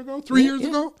 a year ago? 3 years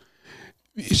ago?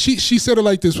 She said it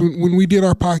like this when we did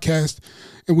our podcast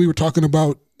and we were talking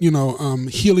about, you know,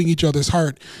 healing each other's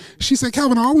heart. She said,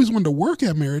 Calvin, I always wanted to work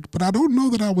at marriage, but I don't know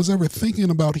that I was ever thinking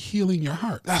about healing your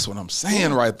heart. That's what I'm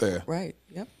saying right there. Right.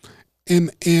 Yep.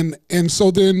 And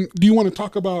so then do you want to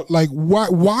talk about like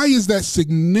why is that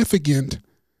significant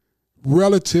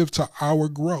relative to our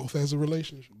growth as a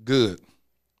relationship? Good.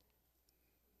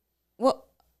 Well,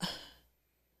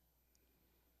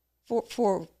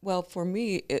 for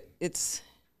me, it's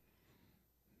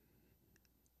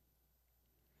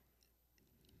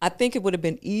I think it would have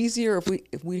been easier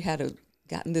if we had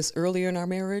gotten this earlier in our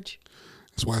marriage.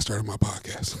 That's why I started my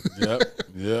podcast.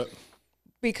 Yep.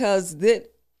 Because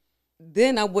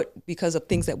then I would, because of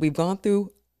things that we've gone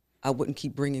through, I wouldn't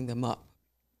keep bringing them up.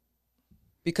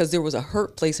 Because there was a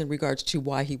hurt place in regards to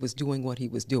why he was doing what he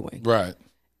was doing. Right.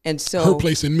 And so hurt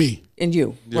place in me. In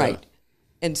you, yeah. Right.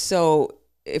 And so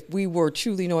if we were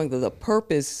truly knowing that the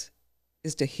purpose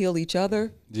is to heal each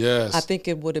other, yes, I think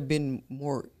it would have been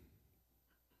more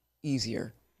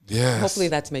easier. Yes. Hopefully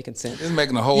that's making sense. It's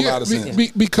making a whole lot of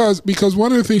sense. Because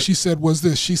one of the things she said was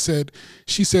this. She said,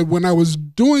 when I was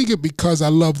doing it because I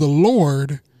love the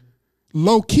Lord,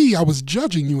 low key, I was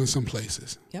judging you in some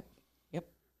places. Yep.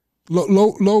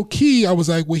 Low key, I was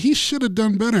like, well, he should have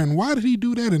done better. And why did he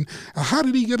do that? And how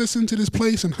did he get us into this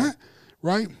place? And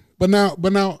right? But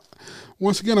now,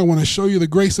 once again, I want to show you the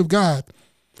grace of God.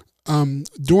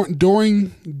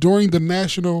 During the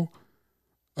national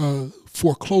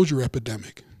foreclosure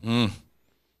epidemic,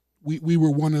 we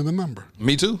were one in the number.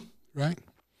 Me too. Right?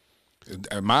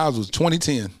 Mine was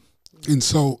 2010. And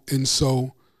so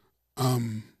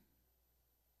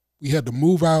we had to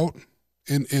move out,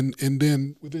 and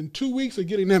then within 2 weeks of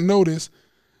getting that notice,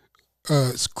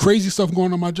 crazy stuff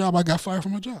going on my job, I got fired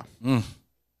from my job.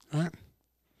 Right?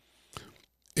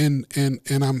 And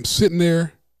I'm sitting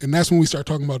there, and that's when we start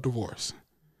talking about divorce.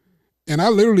 And I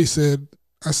literally said,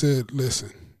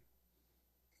 listen,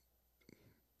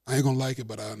 I ain't gonna like it,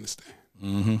 but I understand.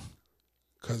 Mm-hmm.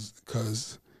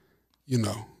 Cause you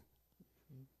know,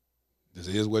 this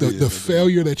is what it is. The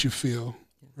failure that you feel,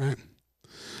 right?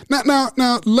 Now,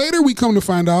 later we come to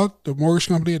find out the mortgage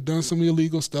company had done some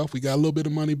illegal stuff. We got a little bit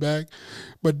of money back,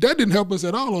 but that didn't help us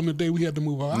at all on the day we had to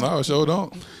move out. No, it sure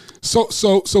don't.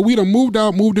 So we done moved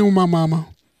in with my mama,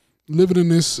 living in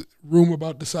this room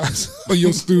about the size of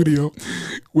your studio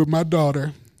with my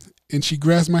daughter, and she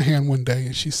grabs my hand one day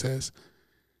and she said,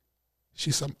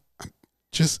 just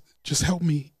help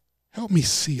me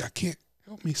see. I can't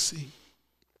help me see.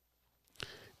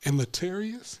 And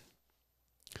Latarius,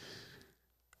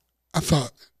 I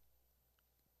thought,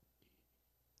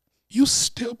 you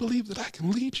still believe that I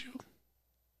can lead you?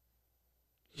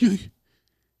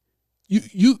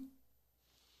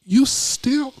 You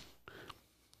still,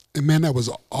 and man, that was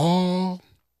all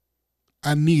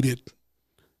I needed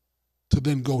to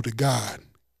then go to God,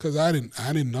 because I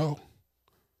didn't know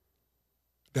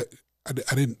that I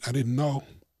didn't know,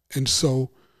 and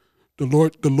so the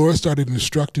Lord started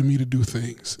instructing me to do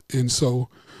things, and so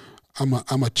I'm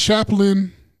a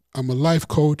chaplain, I'm a life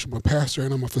coach, I'm a pastor,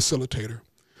 and I'm a facilitator,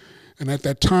 and at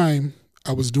that time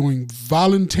I was doing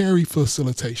voluntary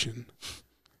facilitation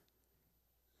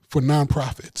for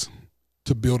nonprofits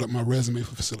to build up my resume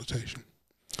for facilitation.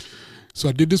 So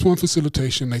I did this one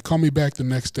facilitation. They called me back the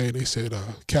next day. They said,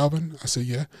 Calvin? I said,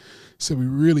 yeah. He said, we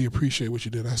really appreciate what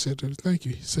you did. I said, thank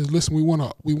you. He said, listen, we want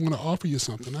to offer you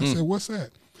something. I said, what's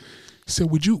that? He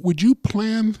said, would you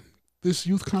plan this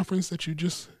youth conference that you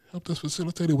just helped us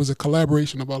facilitate? It was a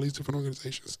collaboration of all these different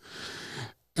organizations.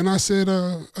 And I said,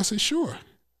 sure.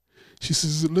 She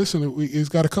says, listen, it's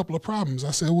got a couple of problems.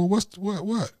 I said, well,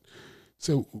 what?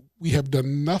 So we have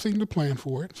done nothing to plan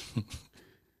for it.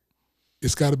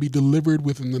 It's got to be delivered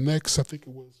within the next, I think it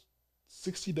was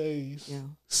 60 days,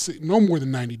 no more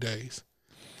than 90 days.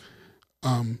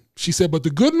 She said, but the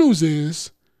good news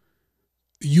is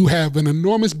you have an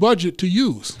enormous budget to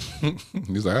use.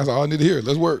 He's like, that's all I need to hear.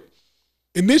 Let's work.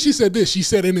 And then she said this. She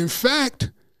said, and in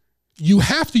fact, you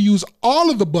have to use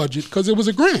all of the budget because it was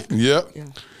a grant. Yep. Yeah.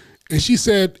 And she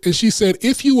said,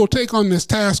 if you will take on this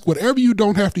task, whatever you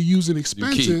don't have to use in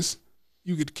expenses,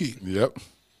 you get to keep. Yep.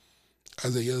 I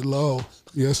said, yes, Lord.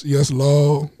 Yes,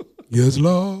 Lord. Yes,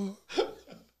 Lord.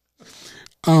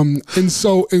 And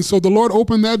so the Lord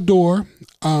opened that door,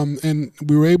 and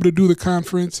we were able to do the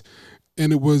conference,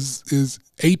 and is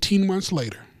 18 months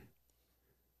later,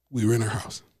 we were in our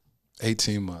house.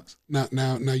 18 months. Now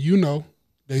you know,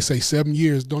 they say 7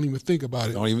 years, don't even think about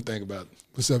it. Don't even think about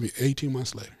it. For 18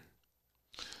 months later.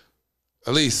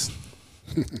 Elise,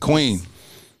 Queen,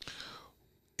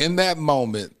 in that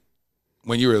moment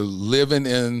when you were living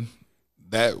in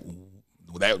that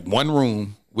one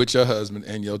room with your husband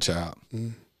and your child,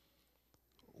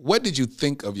 what did you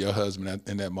think of your husband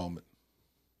in that moment?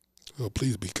 Oh,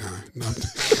 please be kind. No.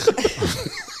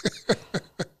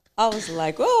 I was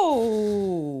like,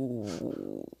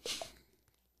 oh,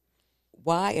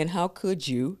 why and how could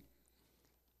you?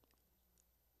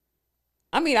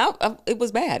 I mean, it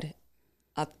was bad.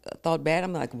 I thought bad.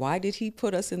 I'm like, why did he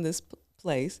put us in this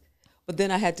place? But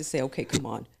then I had to say, okay, come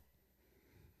on.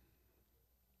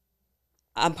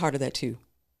 I'm part of that too.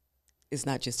 It's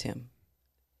not just him.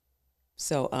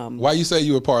 So why you say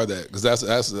you were part of that? Because that's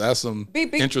some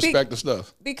introspective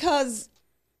stuff. Because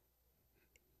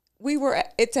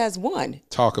it's as one.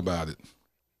 Talk about it.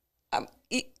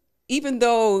 Even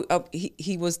though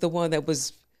he was the one that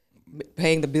was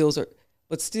paying the bills,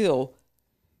 but still,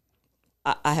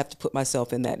 I have to put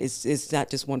myself in that. It's not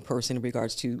just one person in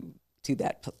regards to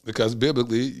that. Because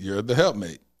biblically, you're the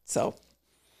helpmate. So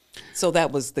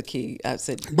that was the key. I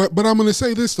said. But I'm going to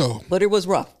say this though. But it was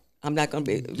rough. I'm not going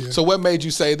to be. Yeah. So what made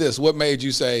you say this? What made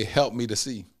you say, help me to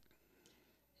see?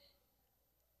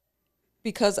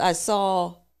 Because I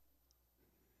saw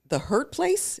the hurt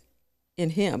place in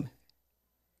him.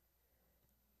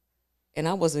 And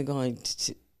I wasn't going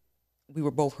to, we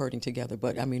were both hurting together,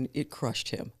 but I mean, it crushed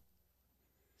him.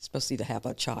 Especially to have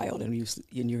a child and you're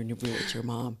in your room with your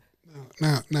mom.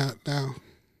 Now,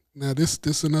 this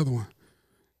is another one.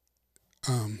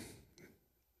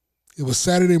 It was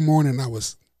Saturday morning. I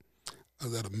was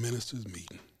at a minister's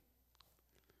meeting,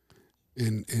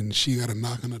 and she got a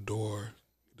knock on the door.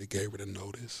 They gave her the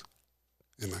notice,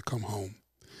 and I come home,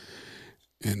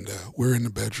 and we're in the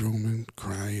bedroom and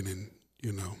crying, and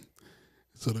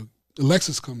so the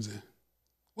Alexis comes in.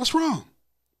 What's wrong?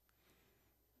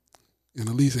 And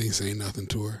Elise ain't saying nothing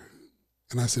to her.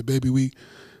 And I said, baby, we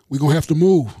gonna have to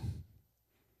move.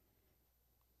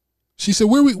 She said,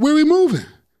 where we moving?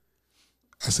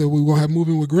 I said, we're gonna have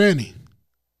moving with Granny.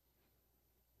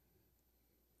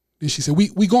 Then she said,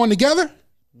 we going together?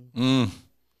 Mm.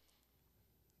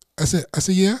 I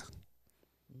said, yeah.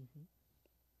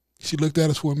 She looked at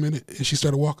us for a minute and she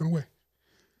started walking away.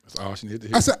 That's all she needed to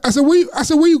hear. I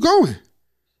said, where you going?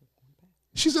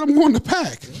 She said, I'm going to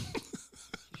pack.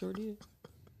 Sure did.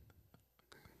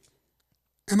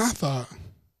 And I thought,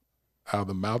 out of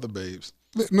the mouth of babes.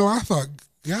 No, I thought,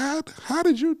 God, how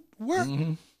did you, what?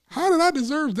 Mm-hmm. How did I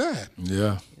deserve that?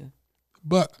 Yeah.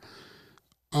 But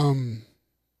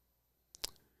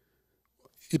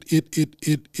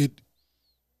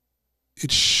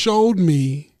it showed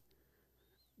me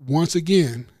once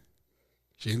again,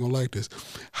 she ain't gonna like this,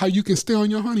 how you can stay on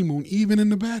your honeymoon even in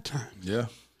the bad times. Yeah.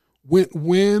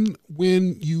 When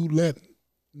you let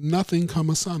nothing come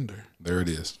asunder. There it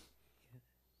is.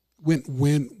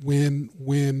 When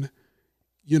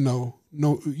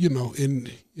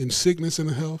in sickness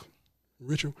and health,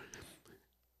 Richard.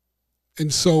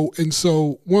 And so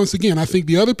once again, I think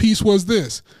the other piece was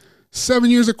this: 7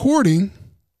 years of courting,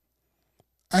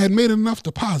 I had made enough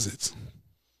deposits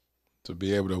to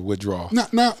be able to withdraw.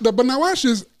 But now watch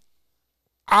this.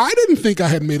 I didn't think I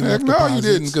had made enough deposits. No, you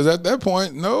didn't, because at that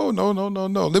point, no.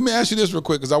 Let me ask you this real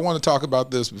quick, because I want to talk about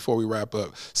this before we wrap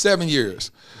up. 7 years.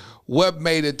 What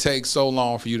made it take so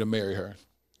long for you to marry her?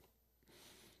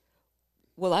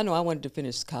 Well, I know I wanted to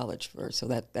finish college first, so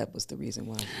that was the reason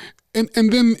why. And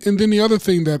then the other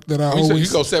thing that I always, so you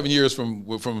go 7 years from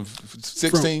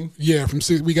 16.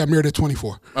 We got married at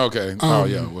 24. Okay. Well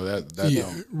that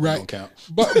don't count.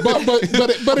 But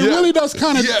it really does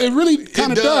kind of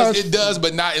does. It does,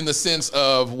 but not in the sense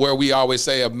of where we always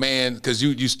say a man, because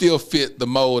you still fit the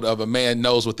mode of a man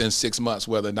knows within 6 months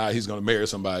whether or not he's going to marry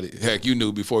somebody. Heck, you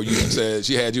knew before you even said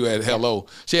she had you at hello.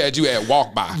 She had you at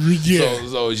walk by. Yeah.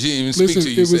 So she didn't even speak to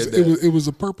you. It was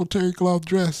a purple terry cloth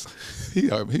dress. He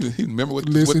remember what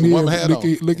the woman had on.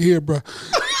 Look here, bro.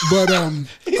 But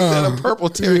he had a purple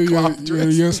terry cloth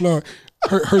dress. Yes, Lord.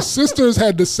 Her sisters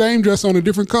had the same dress on in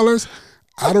different colors.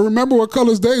 I don't remember what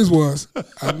colors theirs was.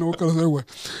 I don't know what colors they were.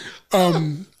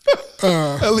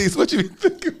 Elise, what you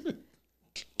thinking?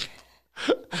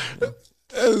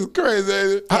 That's crazy,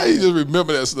 ain't it? How you just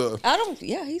remember that stuff? I don't.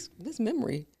 Yeah, his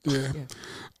memory. Yeah.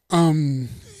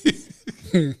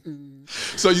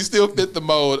 So you still fit the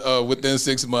mode of within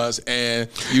 6 months, and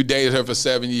you dated her for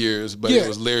 7 years, but it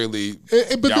was literally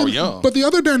y'all were young. But the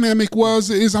other dynamic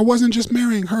is I wasn't just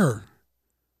marrying her.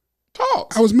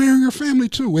 Talk. I was marrying her family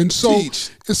too, and so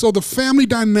the family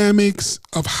dynamics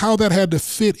of how that had to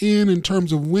fit in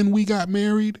terms of when we got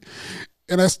married,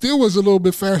 and I still was a little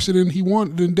bit faster than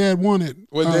Dad wanted.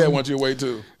 What Dad want you to wait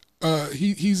to?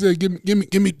 He said, "Give me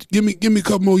a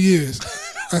couple more years."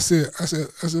 I said,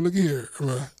 look here.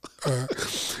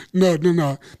 No.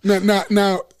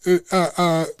 Now,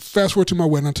 fast forward to my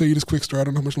wedding. I'll tell you this quick story. I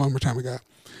don't know how much longer time I got.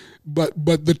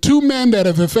 But the two men that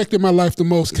have affected my life the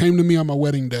most came to me on my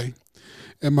wedding day.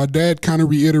 And my dad kind of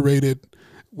reiterated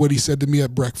what he said to me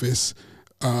at breakfast.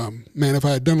 Man, if I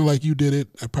had done it like you did it,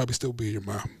 I'd probably still be your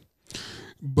mom.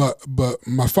 But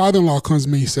my father-in-law comes to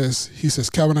me, he says,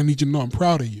 Calvin, I need you to know I'm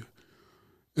proud of you.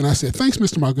 And I said, thanks,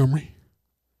 Mr. Montgomery.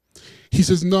 He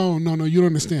says, no, you don't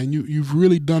understand. You've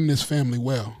really done this family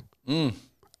well. I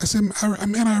said,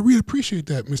 man, I really appreciate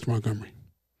that, Mr. Montgomery.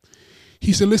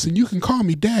 He said, listen, you can call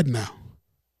me Dad now.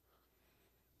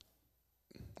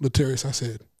 Latarius, I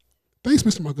said, thanks,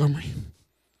 Mr. Montgomery.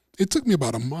 It took me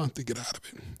about a month to get out of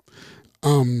it.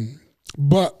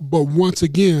 But once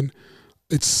again,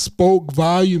 it spoke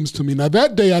volumes to me. Now,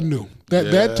 that day I knew.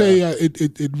 That day,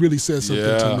 it really said something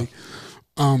to me.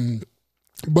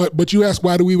 But you ask,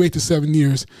 why do we wait to 7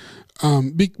 years?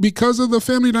 Because of the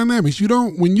family dynamics.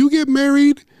 When you get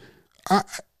married,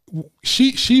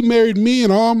 she married me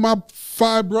and all my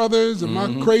 5 brothers and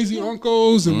my crazy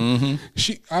uncles, and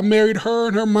I married her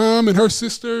and her mom and her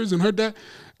sisters and her dad.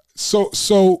 So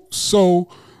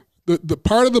the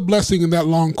part of the blessing in that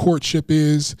long courtship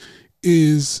is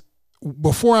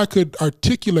before I could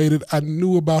articulate it, I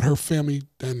knew about her family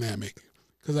dynamic,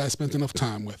 because I spent enough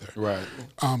time with her. Right.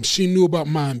 She knew about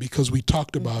mine because we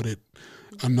talked about it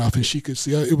enough, and she could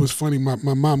see. It was funny. My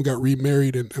mom got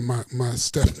remarried, and my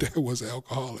stepdad was an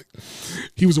alcoholic.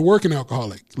 He was a working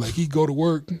alcoholic. Like, he'd go to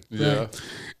work. Yeah. Right?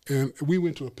 And we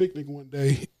went to a picnic one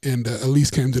day, and Elise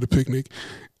came to the picnic,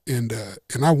 and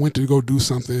I went to go do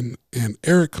something, and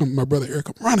my brother Eric,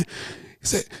 come running. He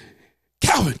said,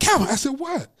 Calvin. I said,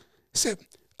 what? He said,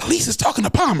 Elise is talking to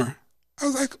Palmer. I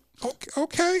was like,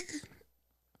 okay.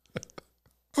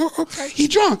 Oh, okay. He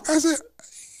drunk. I said,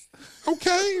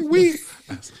 okay, we,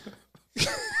 and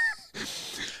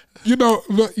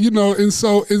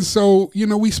so,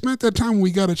 we spent that time when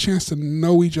we got a chance to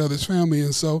know each other's family.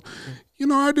 And so,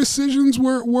 our decisions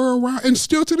were around, and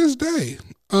still to this day,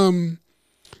 you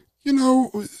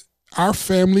know, our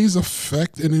families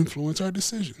affect and influence our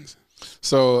decisions.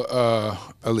 So,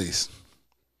 Elise,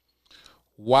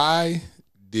 why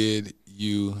did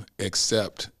you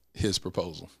accept his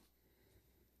proposal?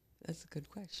 That's a good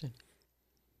question.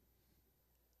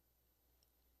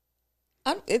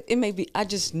 It may be, I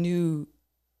just knew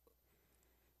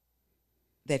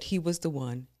that he was the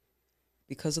one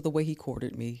because of the way he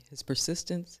courted me, his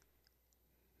persistence.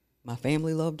 My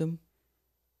family loved him.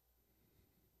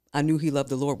 I knew he loved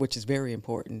the Lord, which is very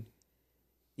important,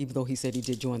 even though he said he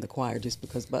did join the choir just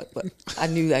because, but I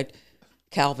knew that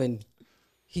Calvin,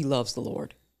 he loves the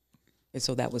Lord. And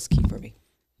so that was key for me.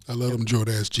 I love them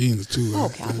Jordache jeans too. Oh,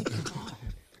 Calvin.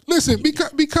 Listen,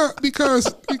 because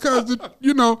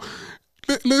you know,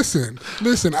 listen.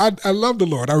 I love the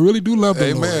Lord. I really do love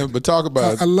the Lord. Amen. But talk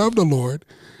about it. I love the Lord.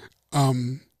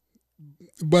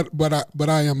 But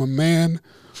I am a man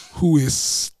who is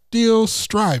still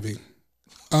striving.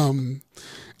 I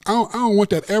don't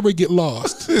want that ever get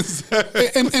lost.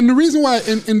 and the reason why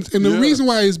the reason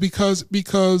why is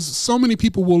because so many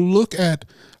people will look at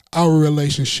our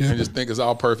relationship and just think it's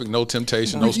all perfect, no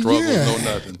temptation, no struggle, no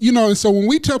nothing. You know, and so when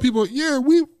we tell people,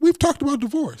 we've talked about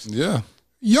divorce. Yeah.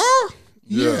 Y'all?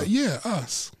 Yeah,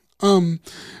 us. And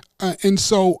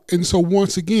so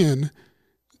once again,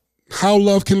 how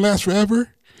love can last forever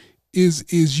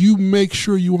is you make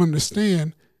sure you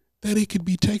understand that it could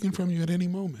be taken from you at any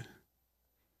moment.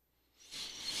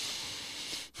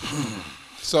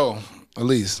 So,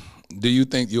 Elise, do you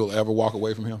think you'll ever walk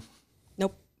away from him?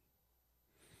 Nope.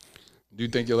 Do you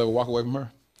think you'll ever walk away from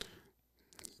her?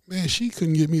 Man, she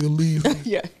couldn't get me to leave.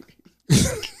 Yeah.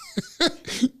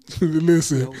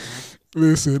 Listen.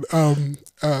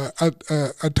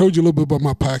 I told you a little bit about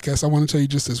my podcast. I want to tell you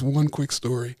just this one quick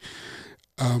story.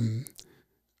 A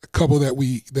couple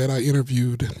that I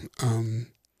interviewed.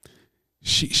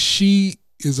 She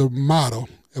is a model.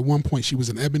 At one point, she was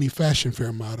an Ebony Fashion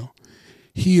Fair model.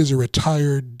 He is a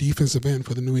retired defensive end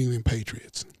for the New England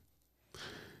Patriots.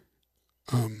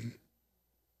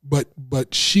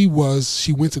 But she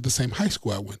went to the same high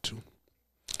school I went to.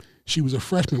 She was a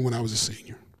freshman when I was a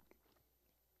senior.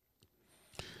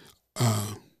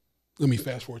 Let me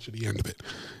fast forward to the end of it.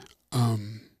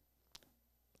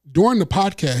 During the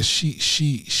podcast,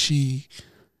 she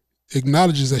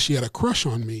acknowledges that she had a crush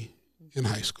on me in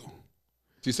high school.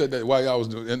 She said that while y'all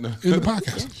was in the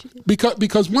podcast.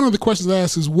 Because one of the questions I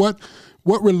asked is what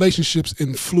relationships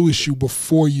influence you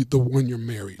before the one you're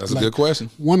married? That's a good question.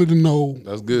 Wanted to know.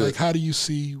 That's good. Like, how do you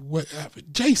see what?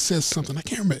 Jay says something. I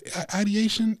can't remember.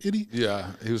 Ideation, Eddie? Yeah,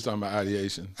 he was talking about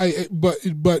ideation. I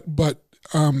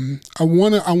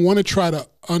want to try to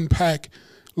unpack,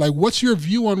 like, what's your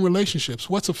view on relationships?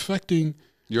 What's affecting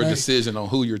your decision on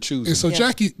who you're choosing? And so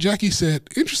Jackie said,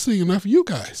 interesting enough, you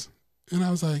guys. And I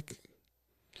was like,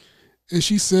 and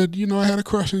she said, I had a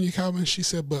crush on you, Calvin. She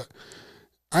said, but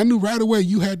I knew right away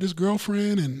you had this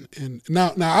girlfriend, and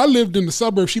now I lived in the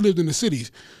suburbs, she lived in the cities,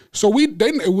 so we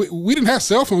didn't have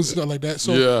cell phones and stuff like that.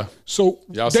 So so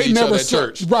y'all they see never each other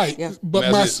at church, right? Yeah.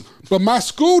 But my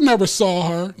school never saw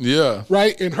her,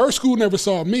 right, and her school never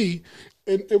saw me.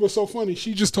 And it was so funny.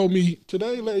 She just told me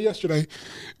yesterday,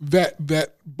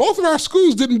 that both of our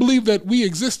schools didn't believe that we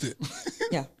existed,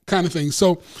 kind of thing.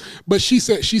 So, but she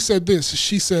said this.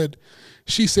 She said,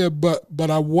 but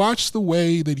I watched the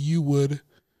way that you would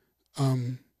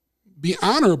be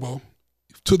honorable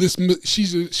to this.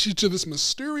 She's to this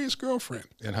mysterious girlfriend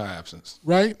in her absence,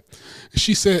 right?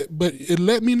 She said, but it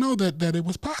let me know that it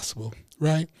was possible,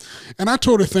 right? And I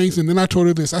told her things, and then I told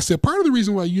her this. I said, part of the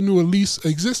reason why you knew Elise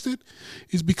existed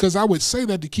is because I would say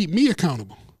that to keep me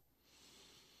accountable.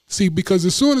 See, because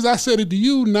as soon as I said it to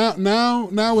you, now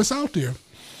it's out there.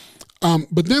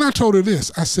 But then I told her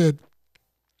this. I said,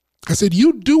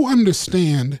 you do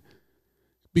understand,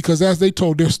 because as they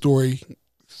told their story,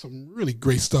 some really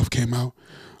great stuff came out.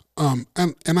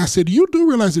 And I said, you do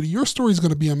realize that your story is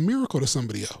going to be a miracle to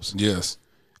somebody else. Yes.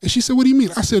 And she said, what do you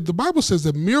mean? I said, the Bible says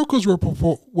that miracles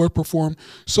were performed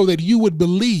so that you would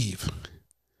believe.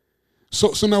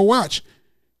 So now watch.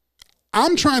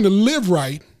 I'm trying to live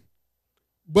right,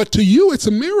 but to you it's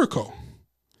a miracle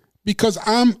because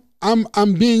I'm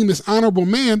being this honorable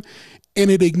man, and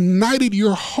it ignited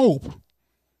your hope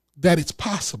that it's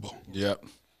possible. Yep.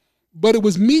 But it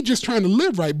was me just trying to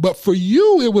live right. But for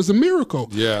you, it was a miracle.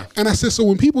 Yeah. And I said, so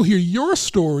when people hear your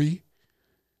story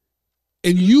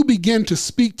and you begin to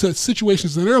speak to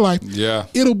situations in their life,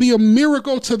 it'll be a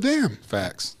miracle to them.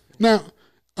 Facts. Now,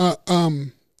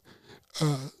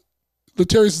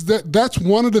 Latarius, that's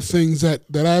one of the things that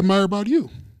I admire about you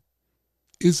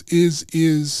is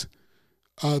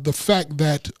the fact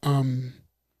that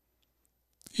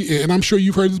and I'm sure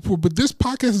you've heard this before, but this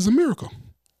podcast is a miracle.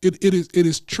 It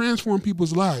is transformed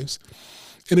people's lives.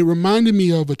 And it reminded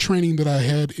me of a training that I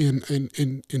had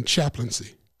in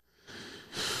chaplaincy.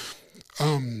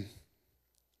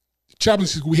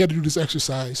 Chaplaincy, we had to do this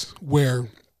exercise where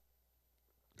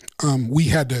we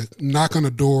had to knock on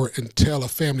a door and tell a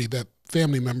family that their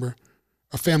family member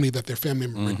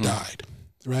had died,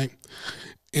 right?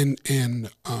 And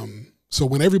so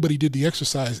when everybody did the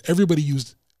exercise, everybody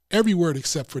used every word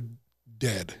except for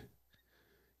dead.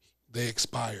 They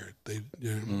expired.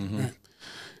 Right?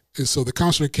 And so the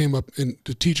counselor came up and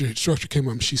the teacher instructor came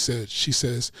up and she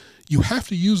says, you have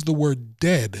to use the word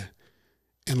dead.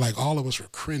 And like all of us were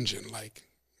cringing, like,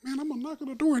 man, I'm gonna knock on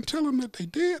the door and tell them that they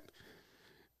did.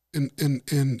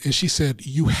 And she said,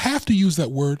 you have to use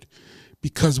that word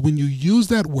because when you use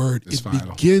that word, it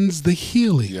begins the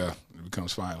healing. Yeah, it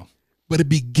becomes final. But it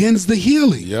begins the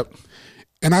healing. Yep.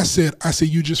 And I said,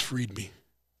 you just freed me.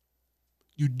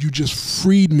 You just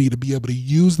freed me to be able to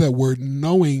use that word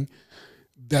knowing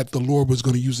that the Lord was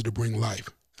going to use it to bring life.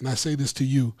 And I say this to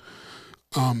you,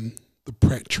 the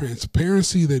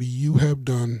transparency that you have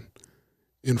done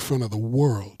in front of the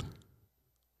world,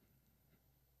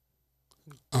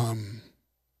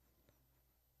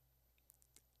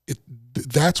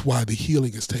 that's why the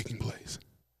healing is taking place.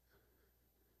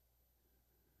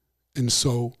 And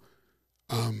so,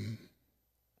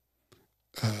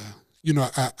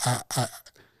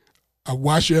 I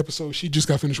watched your episode. She just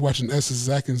got finished watching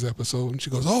S.5 Atkins episode, and she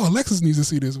goes, "Oh, Alexis needs to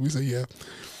see this." We say, "Yeah,"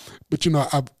 but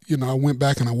I went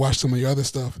back and I watched some of your other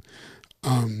stuff.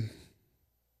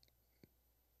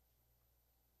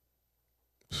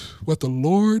 What the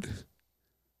Lord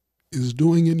is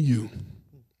doing in you,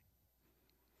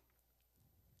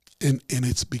 and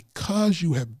it's because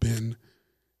you have been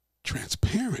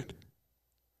transparent.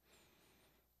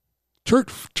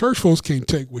 Church folks can't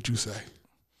take what you say.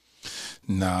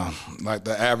 No, like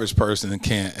the average person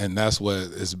can't, and that's what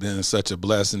has been such a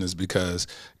blessing is because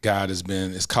God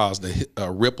it's caused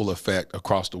a ripple effect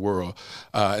across the world.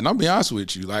 And I'll be honest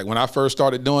with you, like when I first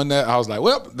started doing that, I was like,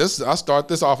 well, I start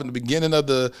this off in the beginning of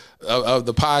the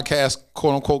podcast,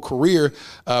 quote unquote, career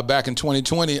back in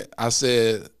 2020. I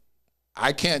said,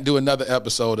 I can't do another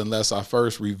episode unless I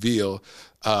first reveal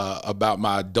about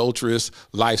my adulterous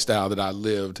lifestyle that I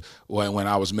lived when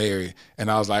I was married. And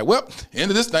I was like, well,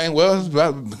 end of this thing,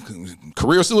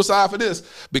 career suicide for this.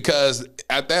 Because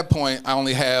at that point, I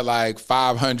only had like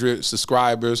 500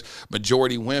 subscribers,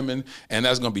 majority women, and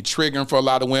that's going to be triggering for a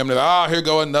lot of women. Like, oh, here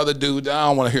go another dude. I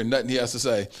don't want to hear nothing he has to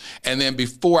say. And then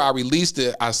before I released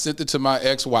it, I sent it to my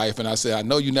ex-wife, and I said, I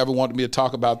know you never wanted me to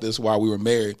talk about this while we were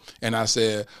married. And I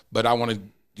said, but I want to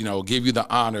give you the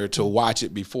honor to watch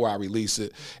it before I release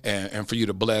it and for you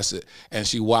to bless it. And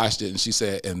she watched it and she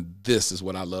said, and this is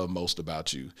what I love most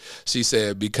about you. She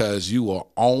said, because you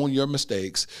will own your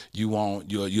mistakes. And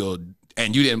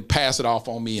you didn't pass it off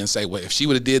on me and say, well, if she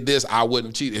would have did this, I wouldn't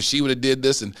have cheated. If she would have did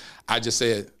this. And I just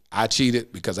said, I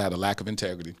cheated because I had a lack of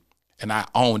integrity and I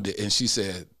owned it. And she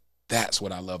said, that's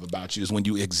what I love about you is when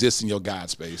you exist in your God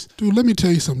space. Dude, let me tell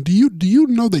you something. Do you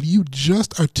know that you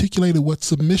just articulated what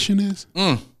submission is?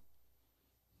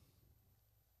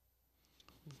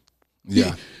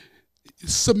 Yeah.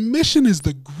 Submission is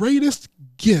the greatest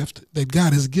gift that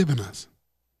God has given us.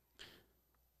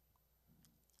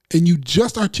 And you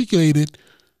just articulated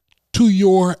to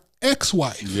your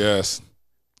ex-wife. Yes.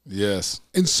 Yes.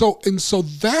 And so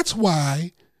that's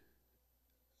why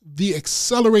the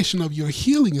acceleration of your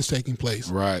healing is taking place.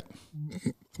 Right.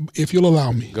 If you'll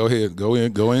allow me. Go ahead. Go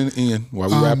in while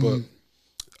we wrap up.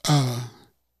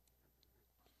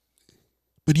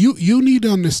 But you need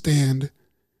to understand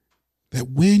that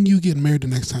when you get married the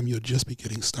next time, you'll just be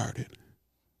getting started.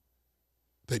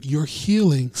 That your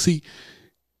healing,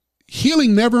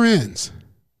 healing never ends.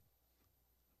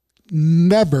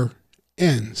 Never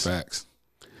ends. Facts.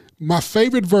 My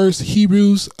favorite verse,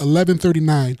 Hebrews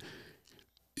 11:39.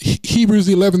 Hebrews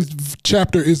the 11th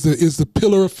chapter is the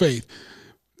pillar of faith.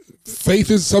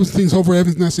 Faith is some things hoped for,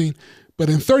 evidence not seen. But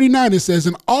in 39 it says,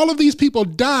 and all of these people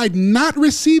died not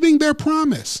receiving their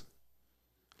promise.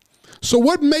 So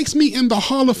what makes me in the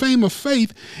Hall of Fame of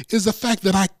faith is the fact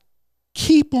that I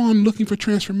keep on looking for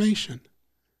transformation.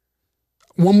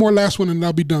 One more last one and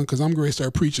I'll be done because I'm going to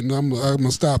start preaching. I'm going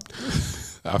to stop.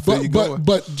 I feel you going.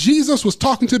 But Jesus was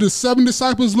talking to the 7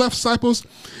 disciples, left disciples,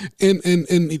 and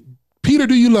Peter,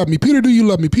 do you love me? Peter, do you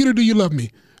love me? Peter, do you love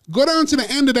me? Go down to the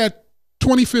end of that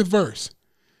 25th verse.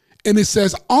 And it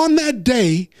says, on that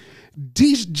day,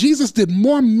 Jesus did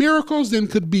more miracles than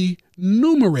could be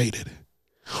enumerated.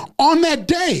 On that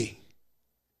day,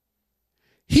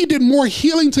 he did more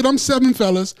healing to them 7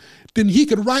 fellas than he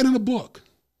could write in a book.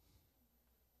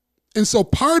 And so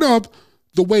part of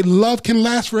the way love can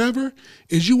last forever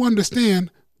is you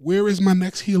understand, where is my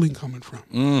next healing coming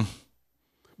from?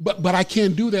 But I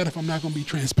can't do that if I'm not going to be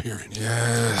transparent.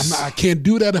 Yes. I can't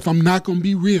do that if I'm not going to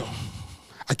be real.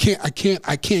 I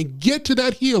can't get to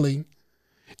that healing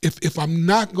if I'm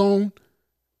not going to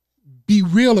be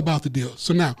real about the deal.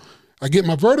 So now I get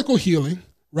my vertical healing,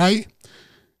 right?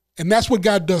 And that's what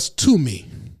God does to me,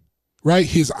 right?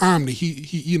 His omni,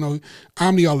 he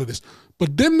omni all of this.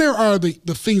 But then there are the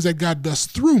things that God does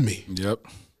through me. Yep.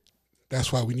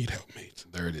 That's why we need helpmates.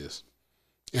 There it is.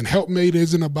 And helpmate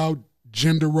isn't about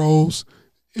gender roles.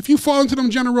 If you fall into them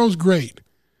gender roles, great.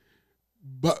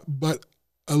 But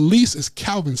Elise is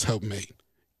Calvin's helpmate.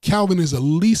 Calvin is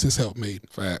Elise's helpmate.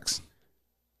 Facts.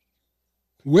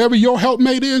 Whoever your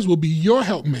helpmate is will be your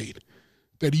helpmate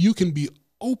that you can be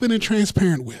open and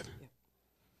transparent with.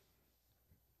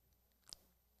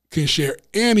 Can share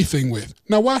anything with.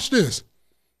 Now watch this.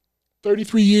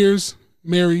 33 years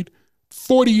married,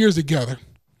 40 years together.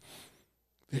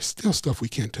 There's still stuff we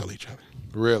can't tell each other.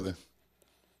 Really?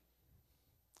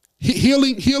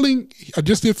 Healing, I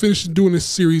just did finish doing this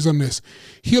series on this.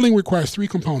 Healing requires 3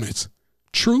 components: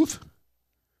 truth,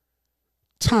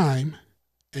 time,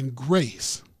 and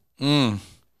grace.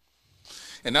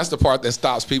 And that's the part that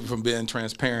stops people from being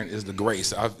transparent, is the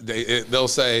grace. They'll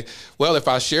say, well, if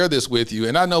I share this with you,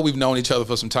 and I know we've known each other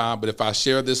for some time, but if I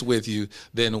share this with you,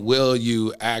 then will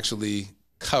you actually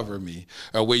cover me?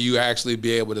 Or will you actually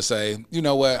be able to say, you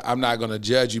know what, I'm not going to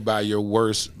judge you by your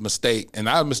worst mistake. And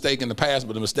not a mistake in the past,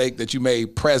 but a mistake that you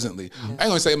made presently. I ain't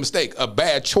going to say a mistake, a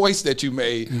bad choice that you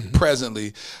made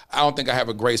presently. I don't think I have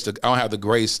the grace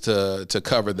to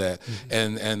cover that.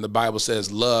 And the Bible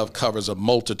says love covers a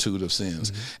multitude of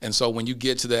sins. And so when you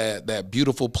get to that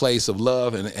beautiful place of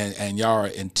love and y'all are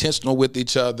intentional with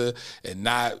each other and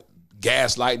not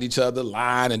gaslighting each other,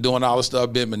 lying and doing all this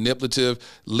stuff, being manipulative,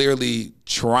 literally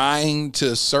trying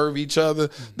to serve each other,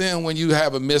 then when you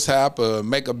have a mishap or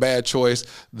make a bad choice,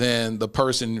 then the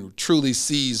person truly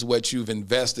sees what you've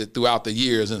invested throughout the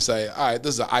years and say, all right,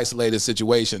 this is an isolated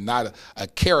situation, not a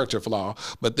character flaw,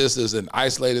 but this is an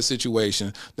isolated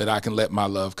situation that I can let my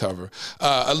love cover.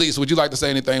 Elise, would you like to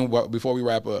say anything before we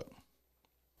wrap up?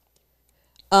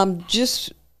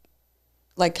 Just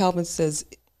like Calvin says,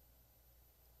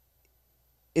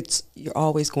 you're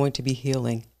always going to be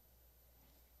healing,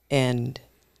 and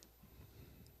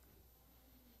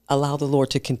allow the Lord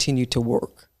to continue to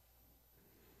work.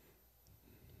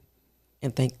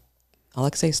 And all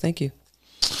I can say is thank you.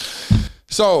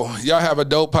 So y'all have a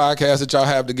dope podcast that y'all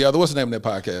have together. What's the name of that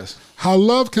podcast? How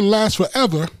Love Can Last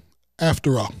Forever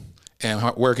After All. And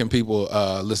where can people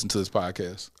listen to this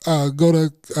podcast? Go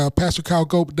to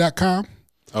PastorCalcope.com.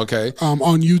 Okay.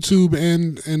 On YouTube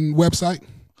and website.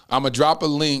 I'm going to drop a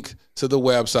link to the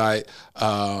website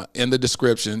in the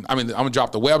description. I'm going to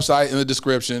drop the website in the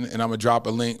description, and I'm going to drop a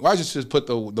link. Well, I just put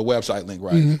the website link,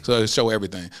 right? So it'll show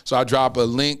everything. So I drop a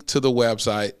link to the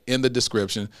website in the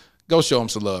description. Go show them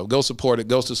some love. Go support it.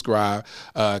 Go subscribe.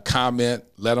 Comment.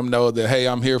 Let them know that, hey,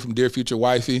 I'm here from Dear Future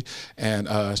Wifey, and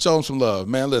show them some love.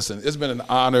 Man, listen, it's been an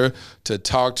honor to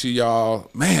talk to y'all.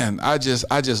 Man, I just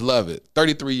love it.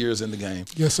 33 years in the game.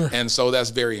 Yes, sir. And so that's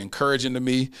very encouraging to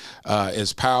me.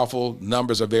 It's powerful.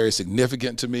 Numbers are very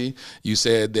significant to me. You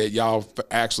said that y'all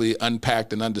actually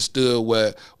unpacked and understood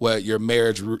what your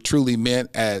marriage truly meant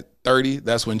at 30.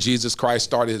 That's when Jesus Christ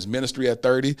started his ministry at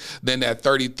 30. Then at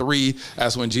 33,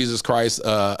 that's when Jesus Christ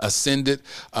ascended.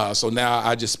 So now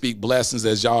I just speak blessings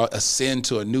as y'all ascend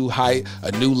to a new height,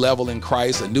 a new level in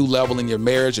Christ, a new level in your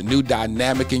marriage, a new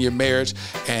dynamic in your marriage.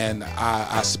 And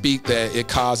I speak that it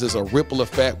causes a ripple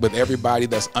effect with everybody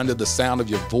that's under the sound of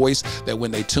your voice, that when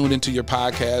they tune into your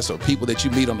podcast, or people that you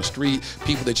meet on the street,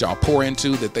 people that y'all pour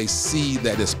into, that they see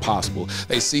that it's possible.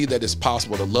 They see that it's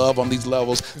possible to love on these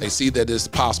levels. They see that it's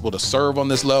possible to serve on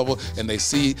this level, and they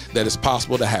see that it's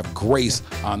possible to have grace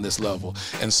on this level.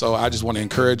 And so I just want to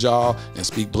encourage y'all and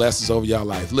speak blessings over y'all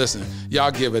life. Listen,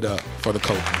 y'all give it up for the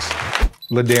Copelands.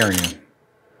 Ladarian,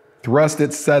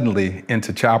 thrusted suddenly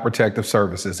into Child Protective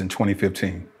Services in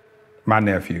 2015. My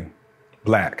nephew,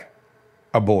 black,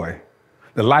 a boy.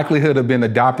 The likelihood of being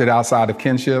adopted outside of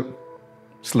kinship,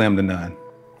 slim to none.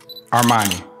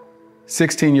 Armani,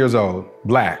 16 years old,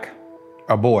 black,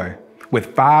 a boy,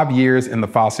 with 5 years in the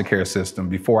foster care system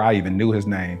before I even knew his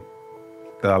name.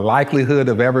 The likelihood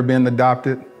of ever being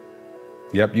adopted,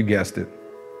 yep, you guessed it,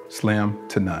 slim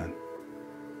to none.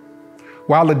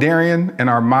 While Ladarian and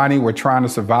Armani were trying to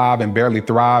survive and barely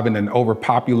thrive in an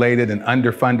overpopulated and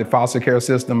underfunded foster care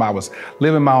system, I was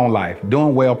living my own life,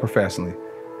 doing well professionally.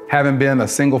 Having been a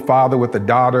single father with a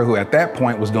daughter who at that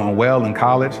point was doing well in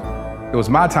college, it was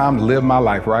my time to live my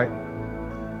life, right?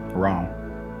 Wrong.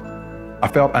 I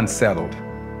felt unsettled,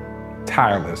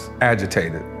 tireless,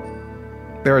 agitated.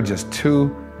 There are just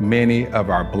too many of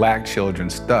our Black children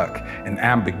stuck in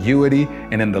ambiguity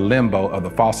and in the limbo of the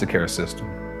foster care system.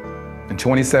 In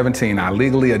 2017, I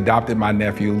legally adopted my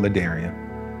nephew, Ladarian.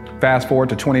 Fast forward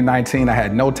to 2019, I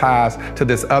had no ties to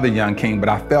this other young king, but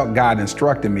I felt God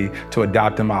instructed me to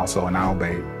adopt him also, and I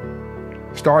obeyed.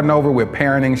 Starting over with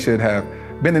parenting should have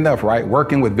been enough, right?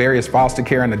 Working with various foster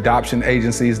care and adoption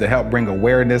agencies to help bring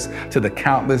awareness to the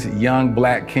countless young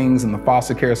Black kings in the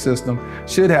foster care system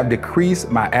should have decreased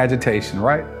my agitation,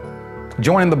 right?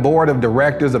 Joining the board of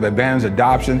directors of Advantage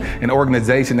Adoption, an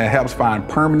organization that helps find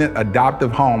permanent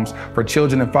adoptive homes for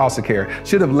children in foster care,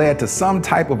 should have led to some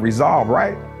type of resolve,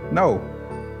 right? No,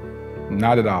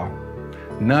 not at all.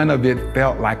 None of it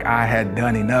felt like I had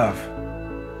done enough.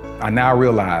 I now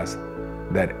realize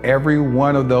that every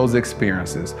one of those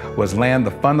experiences was laying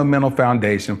the fundamental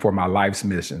foundation for my life's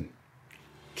mission,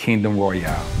 Kingdom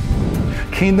Royale.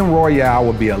 Kingdom Royale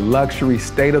will be a luxury,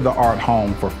 state-of-the-art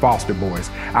home for foster boys.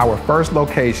 Our first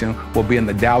location will be in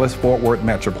the Dallas-Fort Worth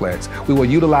Metroplex. We will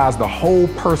utilize the whole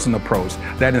person approach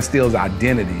that instills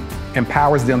identity,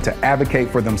 empowers them to advocate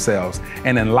for themselves,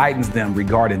 and enlightens them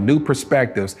regarding new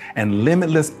perspectives and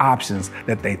limitless options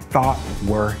that they thought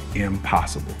were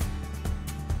impossible.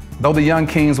 Though the young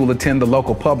kings will attend the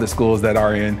local public schools that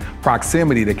are in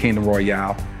proximity to Kingdom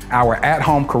Royale, our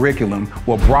at-home curriculum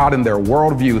will broaden their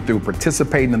worldview through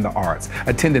participating in the arts,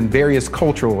 attending various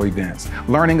cultural events,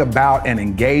 learning about and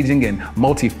engaging in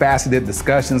multifaceted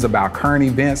discussions about current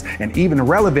events and even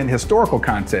relevant historical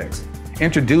context,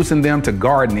 introducing them to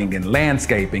gardening and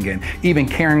landscaping and even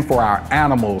caring for our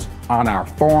animals on our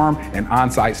farm and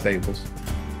on-site stables.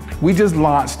 We just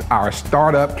launched our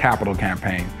Startup Capital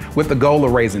campaign with the goal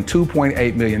of raising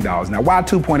 $2.8 million. Now, why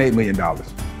 $2.8 million?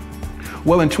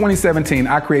 Well, in 2017,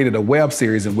 I created a web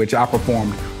series in which I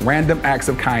performed random acts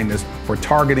of kindness for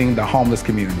targeting the homeless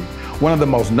community. One of the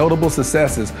most notable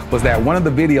successes was that one of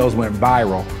the videos went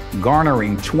viral,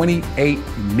 garnering 28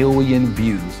 million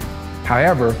views.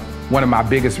 However, one of my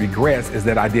biggest regrets is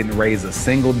that I didn't raise a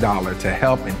single dollar to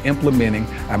help in implementing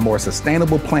a more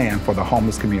sustainable plan for the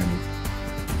homeless community.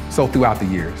 So throughout the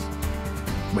years,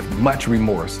 with much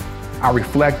remorse, I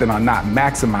reflected on not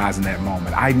maximizing that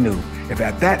moment. I knew if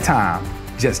at that time,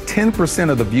 just 10%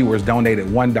 of the viewers donated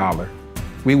 $1,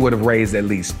 we would have raised at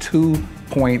least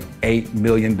 $2.8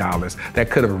 million that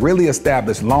could have really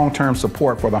established long-term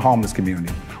support for the homeless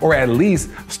community, or at least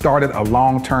started a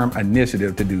long-term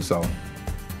initiative to do so.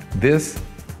 This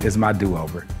is my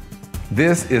do-over.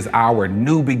 This is our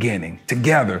new beginning.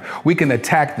 Together, we can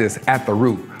attack this at the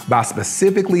root by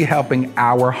specifically helping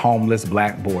our homeless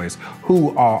Black boys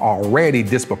who are already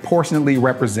disproportionately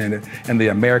represented in the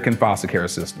American foster care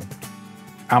system.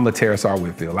 I'm Lateris R.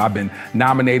 Whitfield. I've been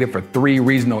nominated for 3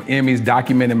 regional Emmys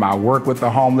documenting my work with the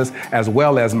homeless as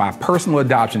well as my personal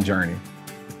adoption journey.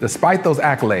 Despite those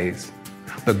accolades,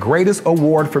 the greatest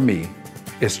award for me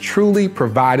is truly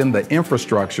providing the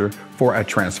infrastructure for a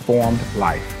transformed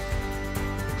life.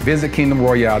 Visit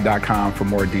KingdomRoyale.com for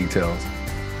more details.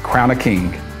 Crown a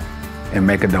king and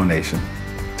make a donation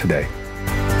today.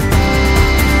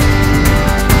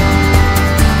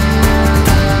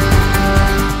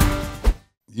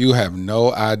 You have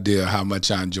no idea how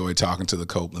much I enjoy talking to the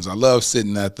Copelands. I love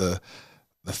sitting at the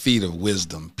feet of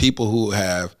wisdom, people who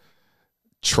have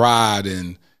tried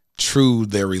and true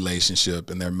their relationship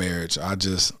and their marriage. I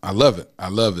love it. I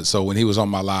love it. So when he was on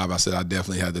my live, I said I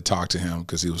definitely had to talk to him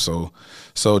because he was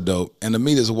so dope. And to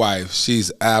meet his wife,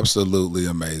 she's absolutely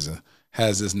amazing.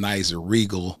 Has this nice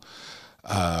regalness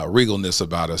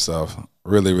about herself.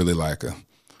 Really, really like her.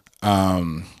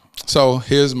 So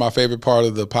here's my favorite part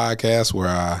of the podcast where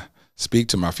I speak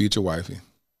to my future wifey.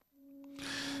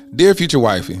 Dear future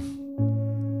wifey,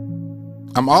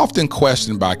 I'm often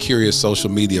questioned by curious social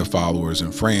media followers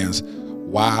and friends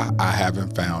why I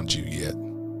haven't found you yet.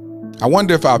 I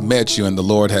wonder if I've met you and the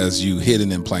Lord has you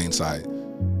hidden in plain sight.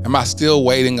 Am I still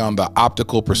waiting on the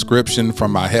optical prescription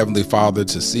from my Heavenly Father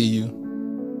to see you?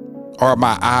 Or are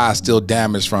my eyes still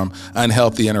damaged from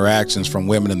unhealthy interactions from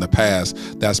women in the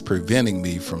past that's preventing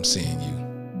me from seeing you?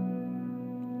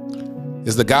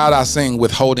 Is the God I sing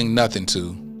withholding nothing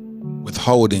to,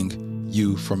 withholding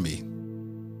you from me?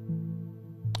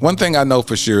 One thing I know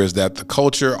for sure is that the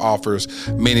culture offers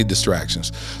many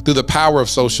distractions. Through the power of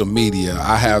social media,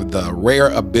 I have the rare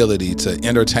ability to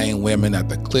entertain women at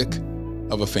the click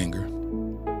of a finger.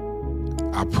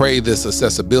 I pray this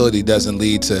accessibility doesn't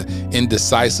lead to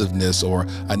indecisiveness or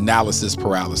analysis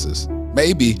paralysis.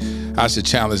 Maybe I should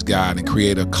challenge God and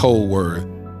create a code word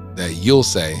that you'll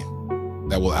say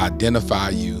that will identify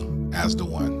you as the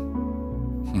one.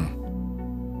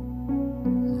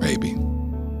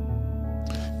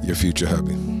 your future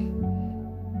hubby.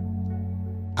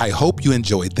 I hope you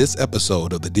enjoyed this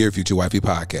episode of the Dear Future Wifey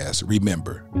podcast.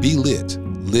 Remember, be lit,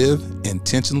 live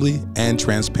intentionally and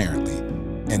transparently,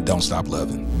 and don't stop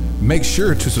loving. Make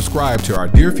sure to subscribe to our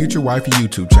Dear Future Wifey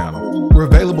YouTube channel. We're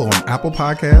available on Apple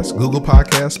Podcasts, Google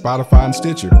Podcasts, Spotify, and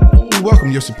Stitcher. We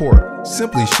welcome your support.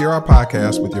 Simply share our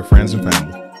podcast with your friends and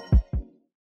family.